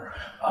daughter.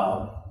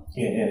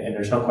 And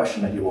there's no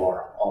question that you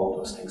are all of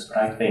those things. But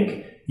I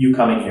think you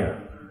coming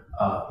here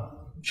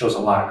shows a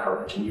lot of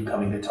courage, and you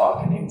coming to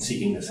talk and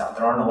seeking this out.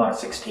 There aren't a lot of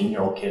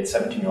 16-year-old kids,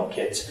 17-year-old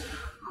kids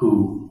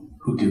who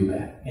do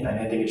that. And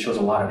I think it shows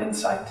a lot of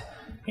insight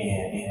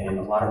and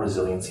a lot of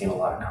resiliency and a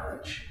lot of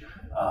courage.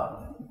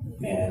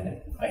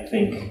 And I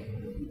think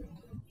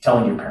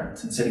telling your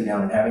parents and sitting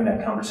down and having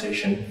that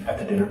conversation at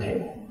the dinner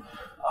table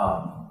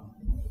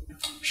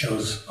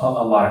shows a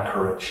lot of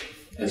courage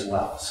as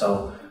well.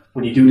 So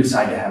when you do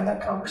decide to have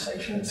that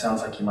conversation, it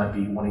sounds like you might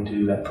be wanting to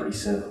do that pretty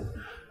soon.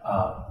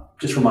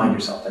 Just remind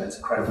yourself that it's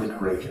incredibly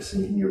courageous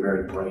and you're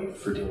very brave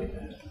for doing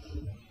that.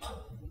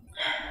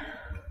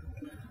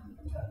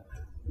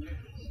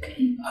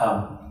 Okay.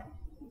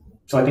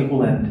 So I think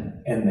we'll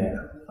end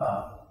there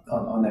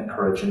on that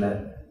courage and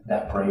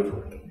that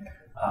bravery.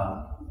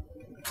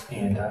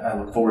 And I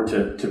look forward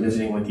to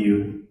visiting with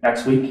you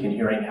next week and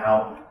hearing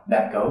how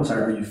that goes.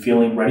 Are you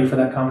feeling ready for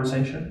that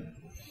conversation?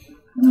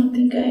 I don't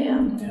think I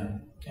am.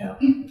 Yeah.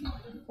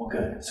 Well,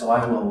 good. So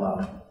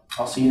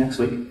I'll see you next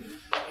week,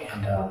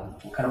 and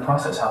we'll kind of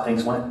process how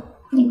things went.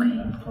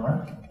 Okay. All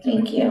right.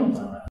 Thank you.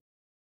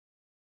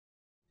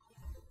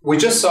 We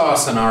just saw a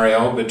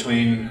scenario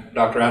between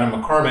Dr. Adam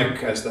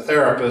McCormick as the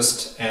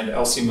therapist and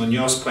Elsie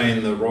Munoz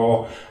playing the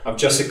role of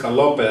Jessica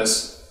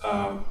Lopez,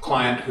 a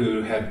client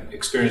who had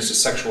experienced a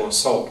sexual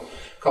assault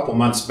a couple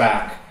months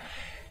back.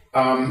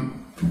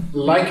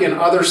 Like in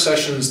other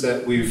sessions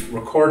that we've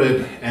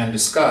recorded and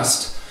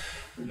discussed,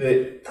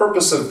 the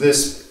purpose of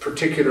this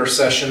particular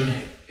session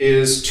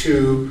is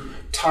to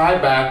tie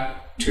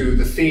back to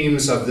the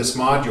themes of this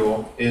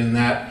module, in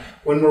that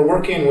when we're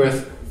working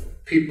with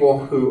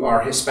people who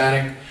are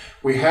Hispanic,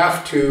 we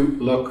have to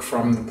look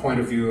from the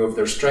point of view of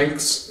their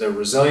strengths, their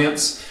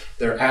resilience,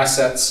 their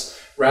assets,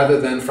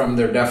 rather than from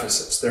their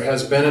deficits. There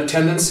has been a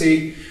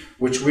tendency,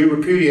 which we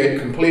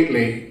repudiate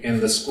completely in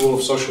the School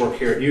of Social Work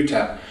here at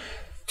UTEP,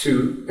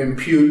 to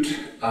impute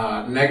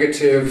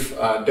negative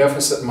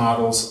deficit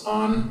models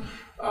on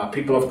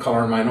people of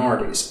color and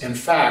minorities. In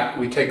fact,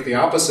 we take the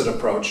opposite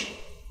approach,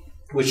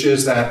 which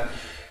is that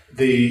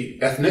the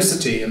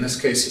ethnicity, in this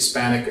case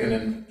Hispanic, and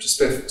in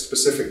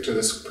specific to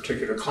this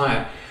particular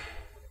client,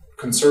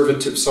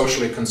 conservative,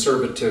 socially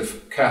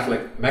conservative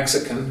Catholic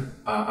Mexican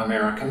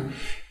American,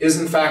 is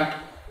in fact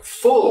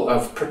full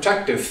of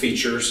protective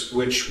features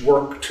which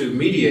work to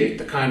mediate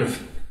the kind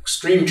of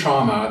extreme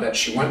trauma that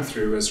she went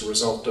through as a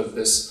result of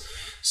this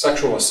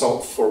sexual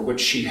assault, for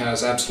which she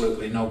has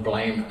absolutely no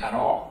blame at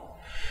all.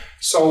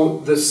 So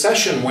the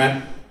session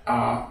went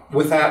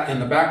with that in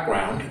the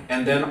background,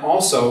 and then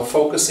also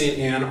focusing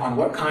in on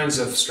what kinds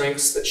of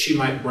strengths that she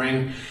might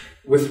bring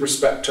with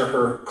respect to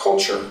her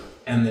culture,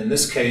 and in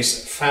this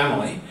case,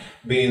 family,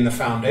 being the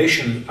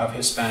foundation of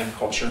Hispanic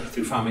culture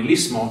through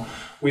familismo.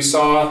 We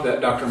saw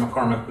that Dr.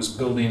 McCormick was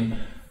building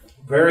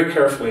very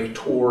carefully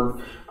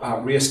toward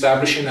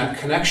reestablishing that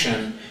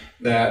connection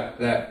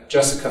that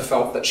Jessica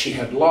felt that she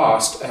had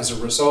lost as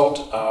a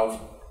result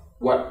of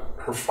what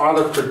her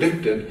father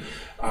predicted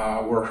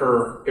were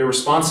her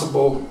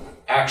irresponsible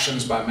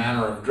actions by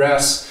manner of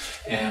dress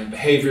and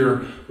behavior,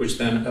 which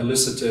then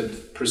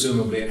elicited,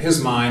 presumably in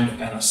his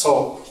mind, an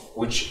assault,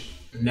 which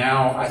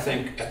now I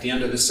think at the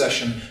end of this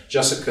session,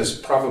 Jessica's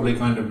probably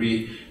going to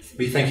be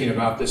thinking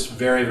about this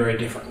very, very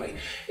differently.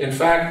 In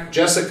fact,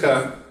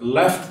 Jessica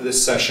left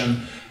this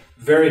session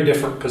very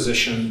different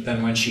position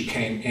than when she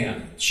came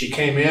in. She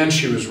came in,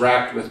 she was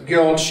racked with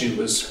guilt, she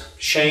was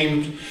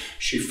shamed,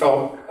 she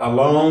felt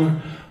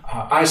alone,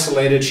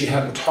 isolated, she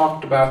hadn't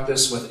talked about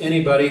this with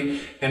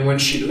anybody, and when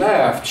she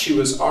left, she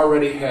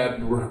already had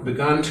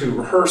begun to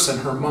rehearse in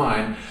her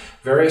mind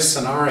various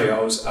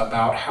scenarios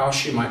about how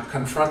she might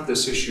confront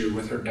this issue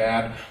with her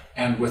dad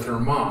and with her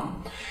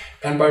mom.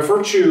 And by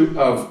virtue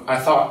of, I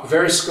thought,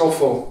 very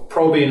skillful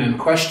probing and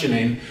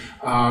questioning,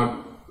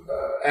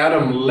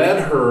 Adam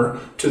led her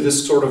to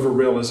this sort of a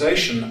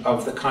realization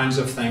of the kinds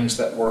of things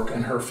that work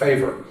in her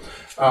favor.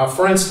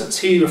 For instance,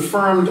 he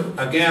affirmed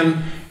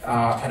again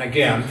and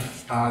again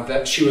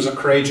that she was a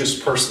courageous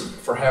person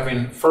for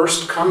having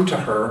first come to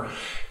her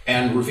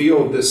and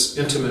revealed this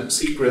intimate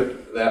secret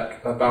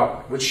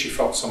about which she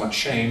felt so much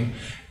shame,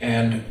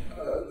 and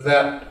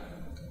that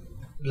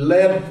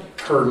led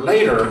her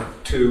later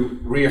to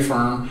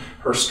reaffirm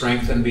her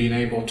strength in being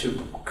able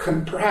to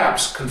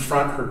perhaps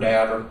confront her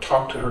dad or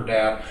talk to her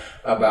dad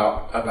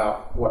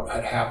about what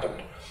had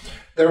happened.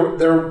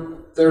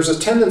 There's a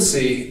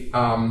tendency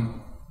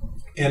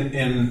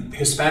in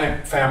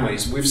Hispanic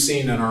families, we've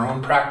seen in our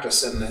own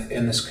practice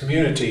in this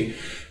community,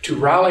 to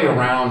rally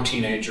around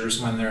teenagers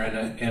when they're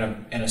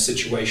in a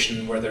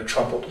situation where they're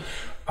troubled.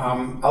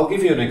 I'll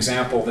give you an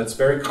example that's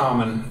very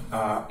common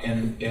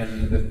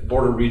in the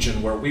border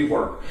region where we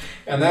work,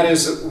 and that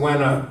is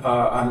when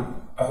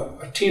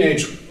a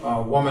teenage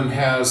woman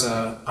has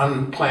an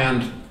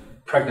unplanned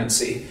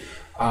pregnancy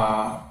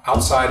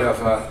outside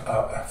of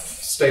a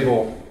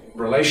stable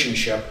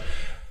relationship.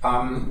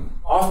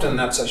 Often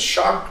that's a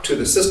shock to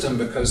the system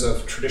because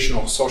of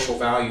traditional social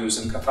values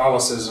and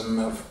Catholicism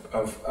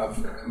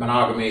of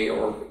monogamy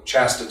or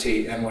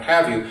chastity and what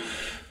have you.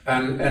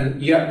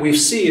 And yet we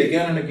see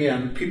again and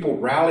again people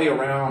rally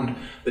around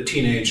the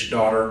teenage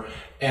daughter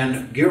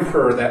and give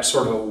her that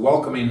sort of a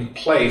welcoming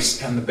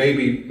place, and the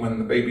baby, when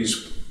the baby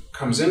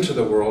comes into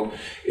the world,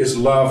 is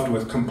loved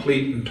with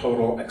complete and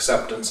total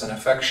acceptance and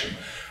affection.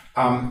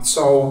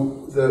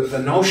 So the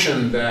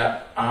notion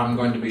that I'm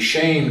going to be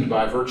shamed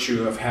by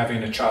virtue of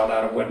having a child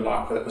out of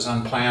wedlock that was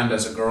unplanned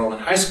as a girl in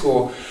high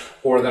school,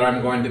 or that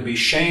I'm going to be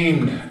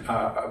shamed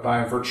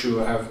by virtue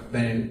of having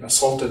been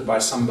assaulted by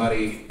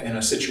somebody in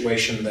a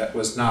situation that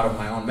was not of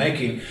my own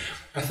making,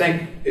 I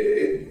think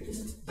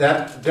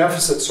that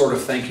deficit sort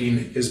of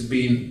thinking is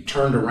being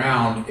turned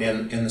around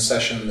in the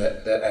session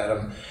that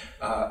Adam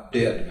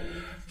did.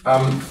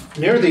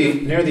 Near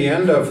the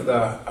end of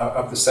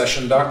the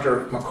session,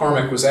 Dr.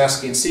 McCormick was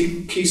asking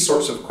key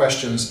sorts of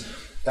questions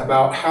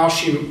about how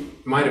she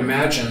might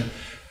imagine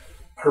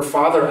her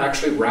father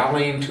actually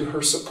rallying to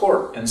her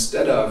support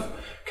instead of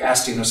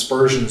casting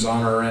aspersions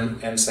on her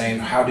and saying,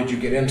 how did you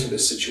get into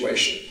this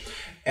situation?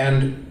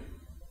 And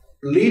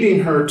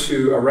leading her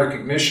to a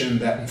recognition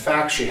that in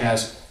fact she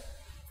has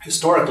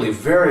historically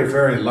very,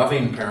 very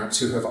loving parents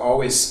who have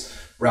always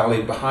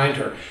rallied behind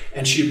her.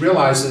 And she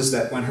realizes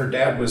that when her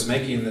dad was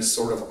making this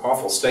sort of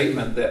awful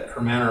statement that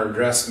her manner of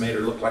dress made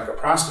her look like a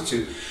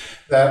prostitute,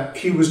 that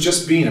he was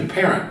just being a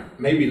parent.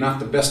 Maybe not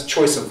the best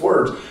choice of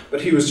words,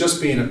 but he was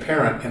just being a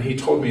parent, and he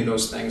told me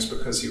those things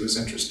because he was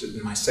interested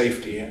in my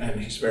safety, and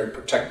he's very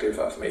protective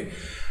of me.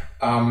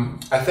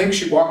 I think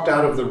she walked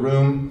out of the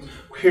room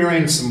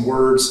hearing some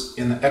words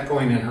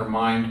echoing in her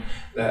mind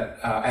that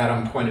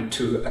Adam pointed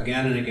to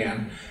again and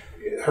again.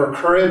 Her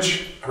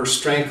courage, her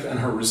strength, and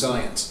her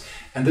resilience.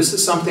 And this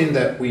is something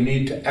that we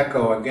need to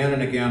echo again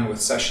and again with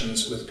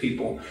sessions with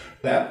people,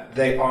 that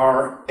they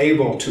are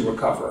able to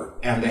recover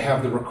and they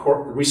have the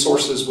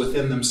resources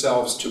within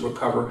themselves to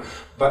recover,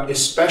 but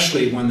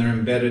especially when they're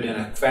embedded in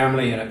a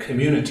family and a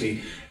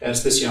community,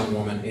 as this young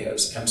woman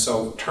is. And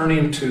so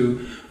turning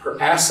to her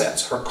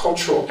assets, her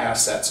cultural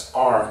assets,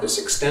 are this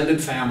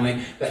extended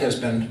family that has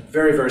been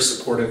very, very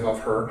supportive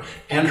of her,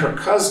 and her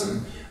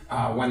cousin,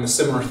 when the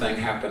similar thing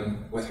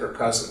happened with her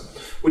cousin.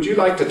 Would you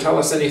like to tell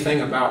us anything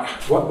about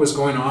what was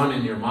going on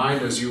in your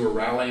mind as you were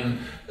rallying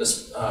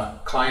this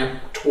client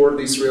toward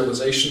these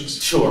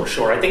realizations?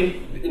 Sure. I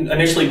think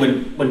initially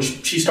when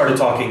she started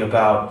talking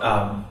about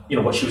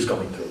what she was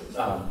going through,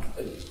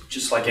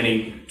 just like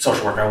any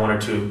social worker, I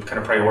wanted to kind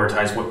of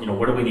prioritize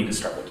what do we need to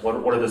start with?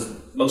 What are the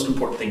most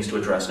important things to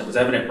address? And it was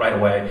evident right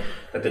away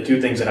that the two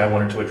things that I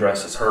wanted to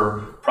address is her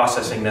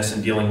processing this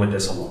and dealing with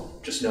this alone.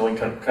 Just knowing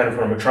kind of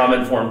from a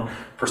trauma-informed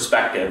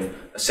perspective,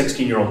 a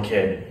 16-year-old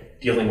kid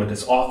dealing with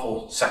this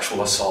awful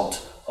sexual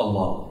assault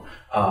alone.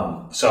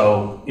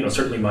 So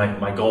certainly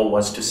my goal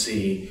was to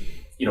see,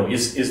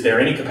 is there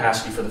any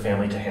capacity for the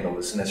family to handle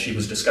this? And as she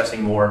was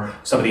discussing more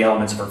some of the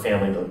elements of her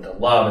family, the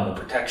love and the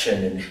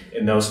protection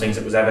and those things,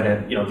 it was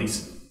evident,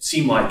 these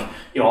seem like,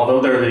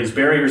 although there are these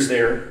barriers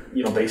there,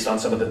 based on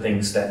some of the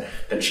things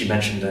that she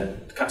mentioned,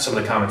 that some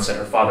of the comments that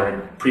her father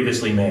had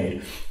previously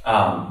made,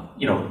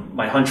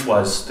 my hunch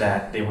was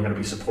that they were going to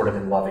be supportive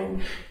and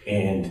loving,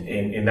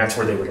 and that's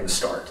where they were going to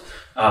start.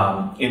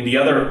 And the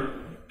other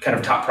kind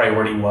of top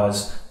priority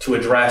was to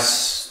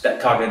address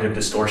that cognitive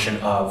distortion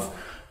of,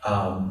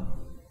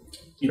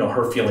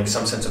 her feeling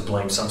some sense of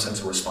blame, some sense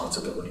of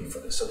responsibility for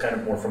this. So kind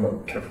of more from a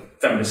kind of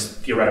feminist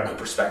theoretical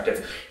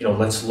perspective,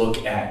 let's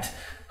look at,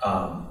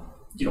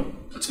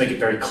 let's make it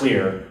very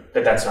clear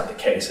that that's not the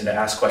case, and to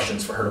ask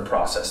questions for her to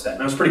process that.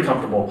 And I was pretty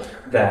comfortable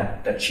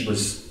that she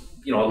was,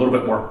 a little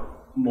bit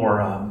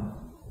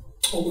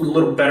a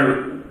little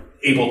better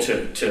able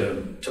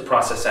to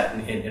process that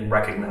and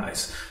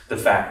recognize the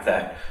fact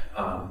that,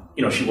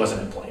 she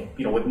wasn't at blame.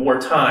 With more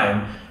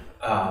time,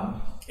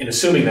 and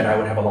assuming that I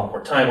would have a lot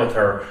more time with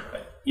her,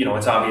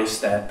 it's obvious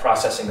that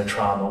processing the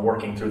trauma,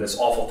 working through this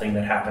awful thing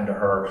that happened to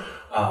her,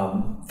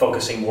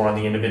 focusing more on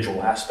the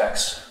individual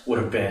aspects would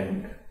have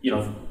been,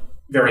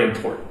 very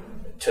important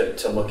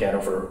to look at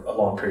over a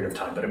long period of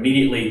time. But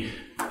immediately,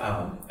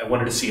 I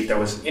wanted to see if there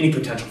was any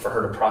potential for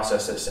her to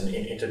process this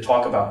and to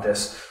talk about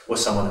this with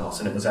someone else.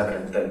 And it was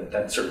evident that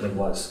that certainly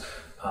was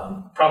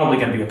probably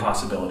going to be a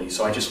possibility.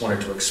 So I just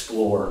wanted to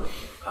explore,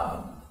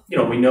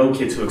 we know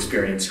kids who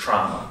experience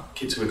trauma,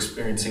 kids who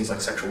experience things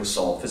like sexual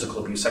assault,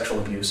 physical abuse, sexual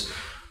abuse,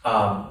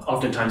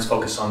 oftentimes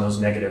focus on those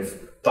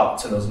negative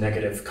thoughts and those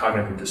negative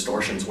cognitive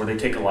distortions where they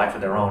take a life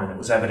of their own. And it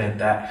was evident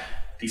that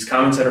these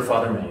comments that her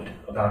father made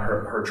about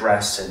her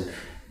dress and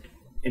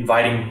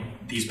inviting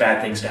these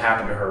bad things to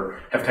happen to her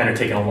have kind of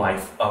taken a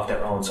life of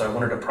their own. So I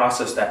wanted to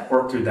process that,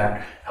 work through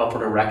that, help her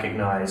to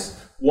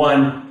recognize,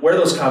 one, where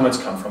those comments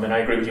come from. And I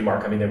agree with you,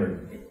 Mark. I mean, they were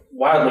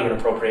wildly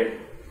inappropriate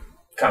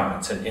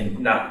comments and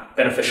not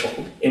beneficial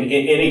in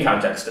any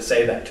context to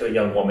say that to a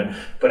young woman.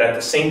 But at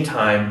the same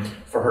time,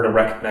 for her to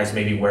recognize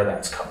maybe where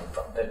that's coming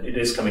from, that it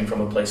is coming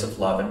from a place of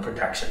love and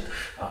protection,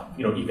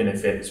 even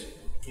if it's,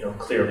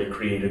 clearly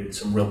created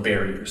some real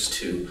barriers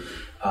to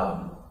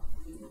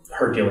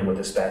her dealing with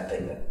this bad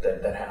thing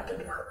that happened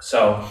to her.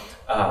 So,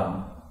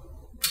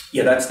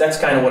 that's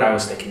kind of what I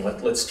was thinking.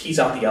 Let's tease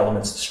out the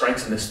elements, the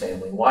strengths in this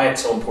family, why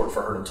it's so important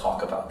for her to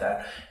talk about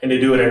that, and to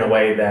do it in a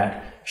way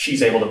that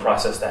she's able to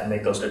process that and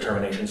make those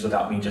determinations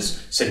without me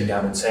just sitting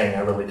down and saying,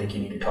 I really think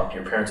you need to talk to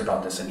your parents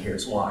about this, and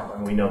here's why.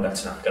 When we know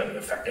that's not going to be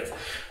effective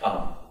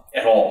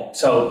at all.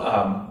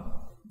 So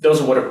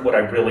those are what I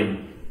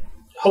really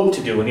hope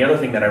to do. And the other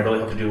thing that I really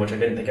hope to do, which I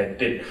didn't think I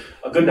did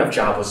a good enough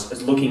job,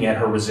 was looking at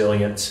her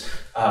resilience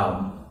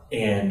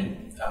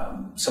and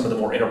some of the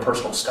more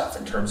interpersonal stuff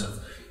in terms of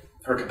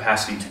her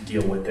capacity to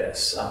deal with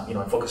this.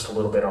 I focused a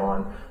little bit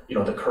on,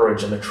 the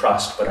courage and the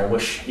trust, but I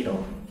wish,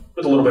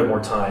 with a little bit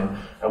more time,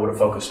 I would have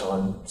focused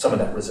on some of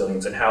that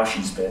resilience and how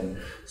she's been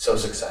so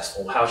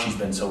successful, how she's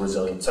been so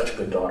resilient, such a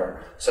good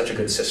daughter, such a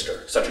good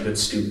sister, such a good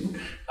student,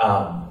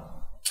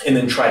 and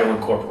then try to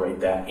incorporate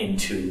that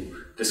into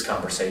this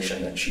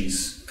conversation that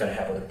she's going to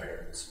have with her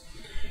parents.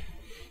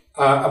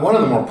 One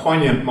of the more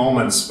poignant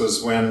moments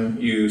was when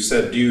you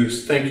said, do you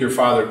think your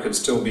father could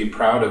still be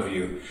proud of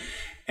you?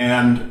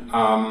 And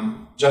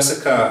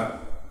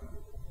Jessica,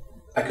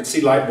 I could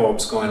see light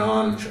bulbs going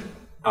on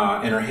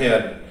in her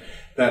head,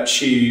 that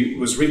she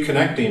was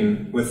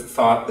reconnecting with the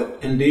thought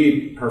that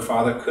indeed her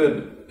father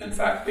could in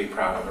fact be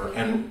proud of her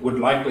and would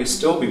likely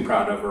still be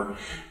proud of her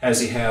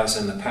as he has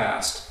in the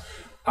past.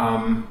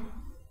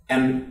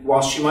 And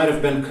while she might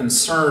have been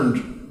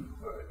concerned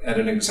at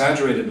an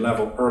exaggerated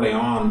level early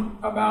on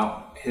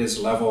about his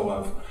level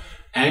of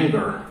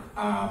anger,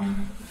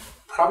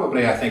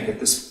 probably I think at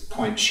this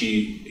point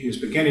he was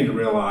beginning to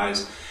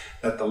realize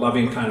that the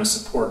loving kind of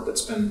support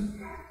that's been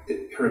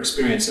her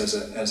experience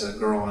as a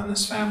girl in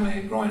this family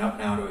and growing up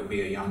now to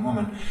be a young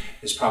woman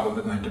is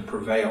probably going to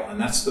prevail. And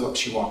that's what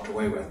she walked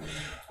away with.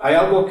 ¿Hay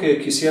algo que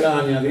quisiera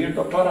añadir,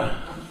 doctora?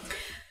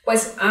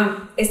 Pues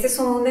este es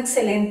un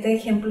excelente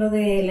ejemplo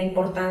de la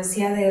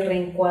importancia de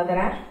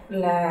reencuadrar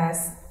los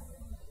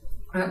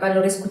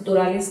valores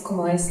culturales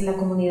como es la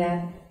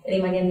comunidad,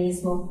 el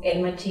marianismo,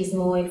 el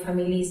machismo, el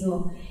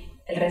familismo,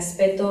 el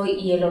respeto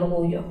y el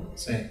orgullo.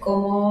 Sí.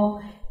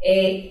 Como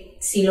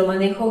si lo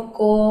manejo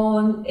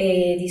con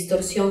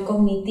distorsión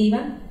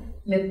cognitiva,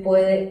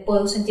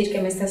 puedo sentir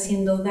que me está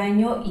haciendo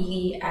daño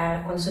y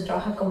cuando se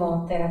trabaja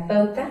como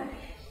terapeuta,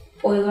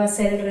 puedo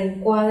hacer el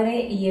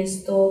reencuadre y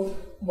esto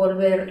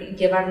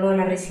llevarlo a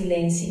la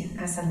resiliencia,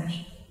 a sanar.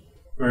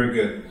 Very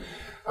good.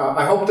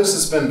 I hope this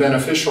has been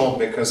beneficial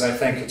because I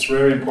think it's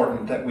very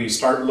important that we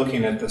start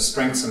looking at the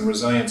strengths and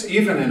resilience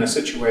even in a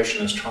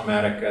situation as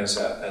traumatic as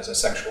a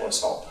sexual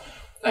assault.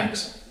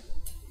 Thanks.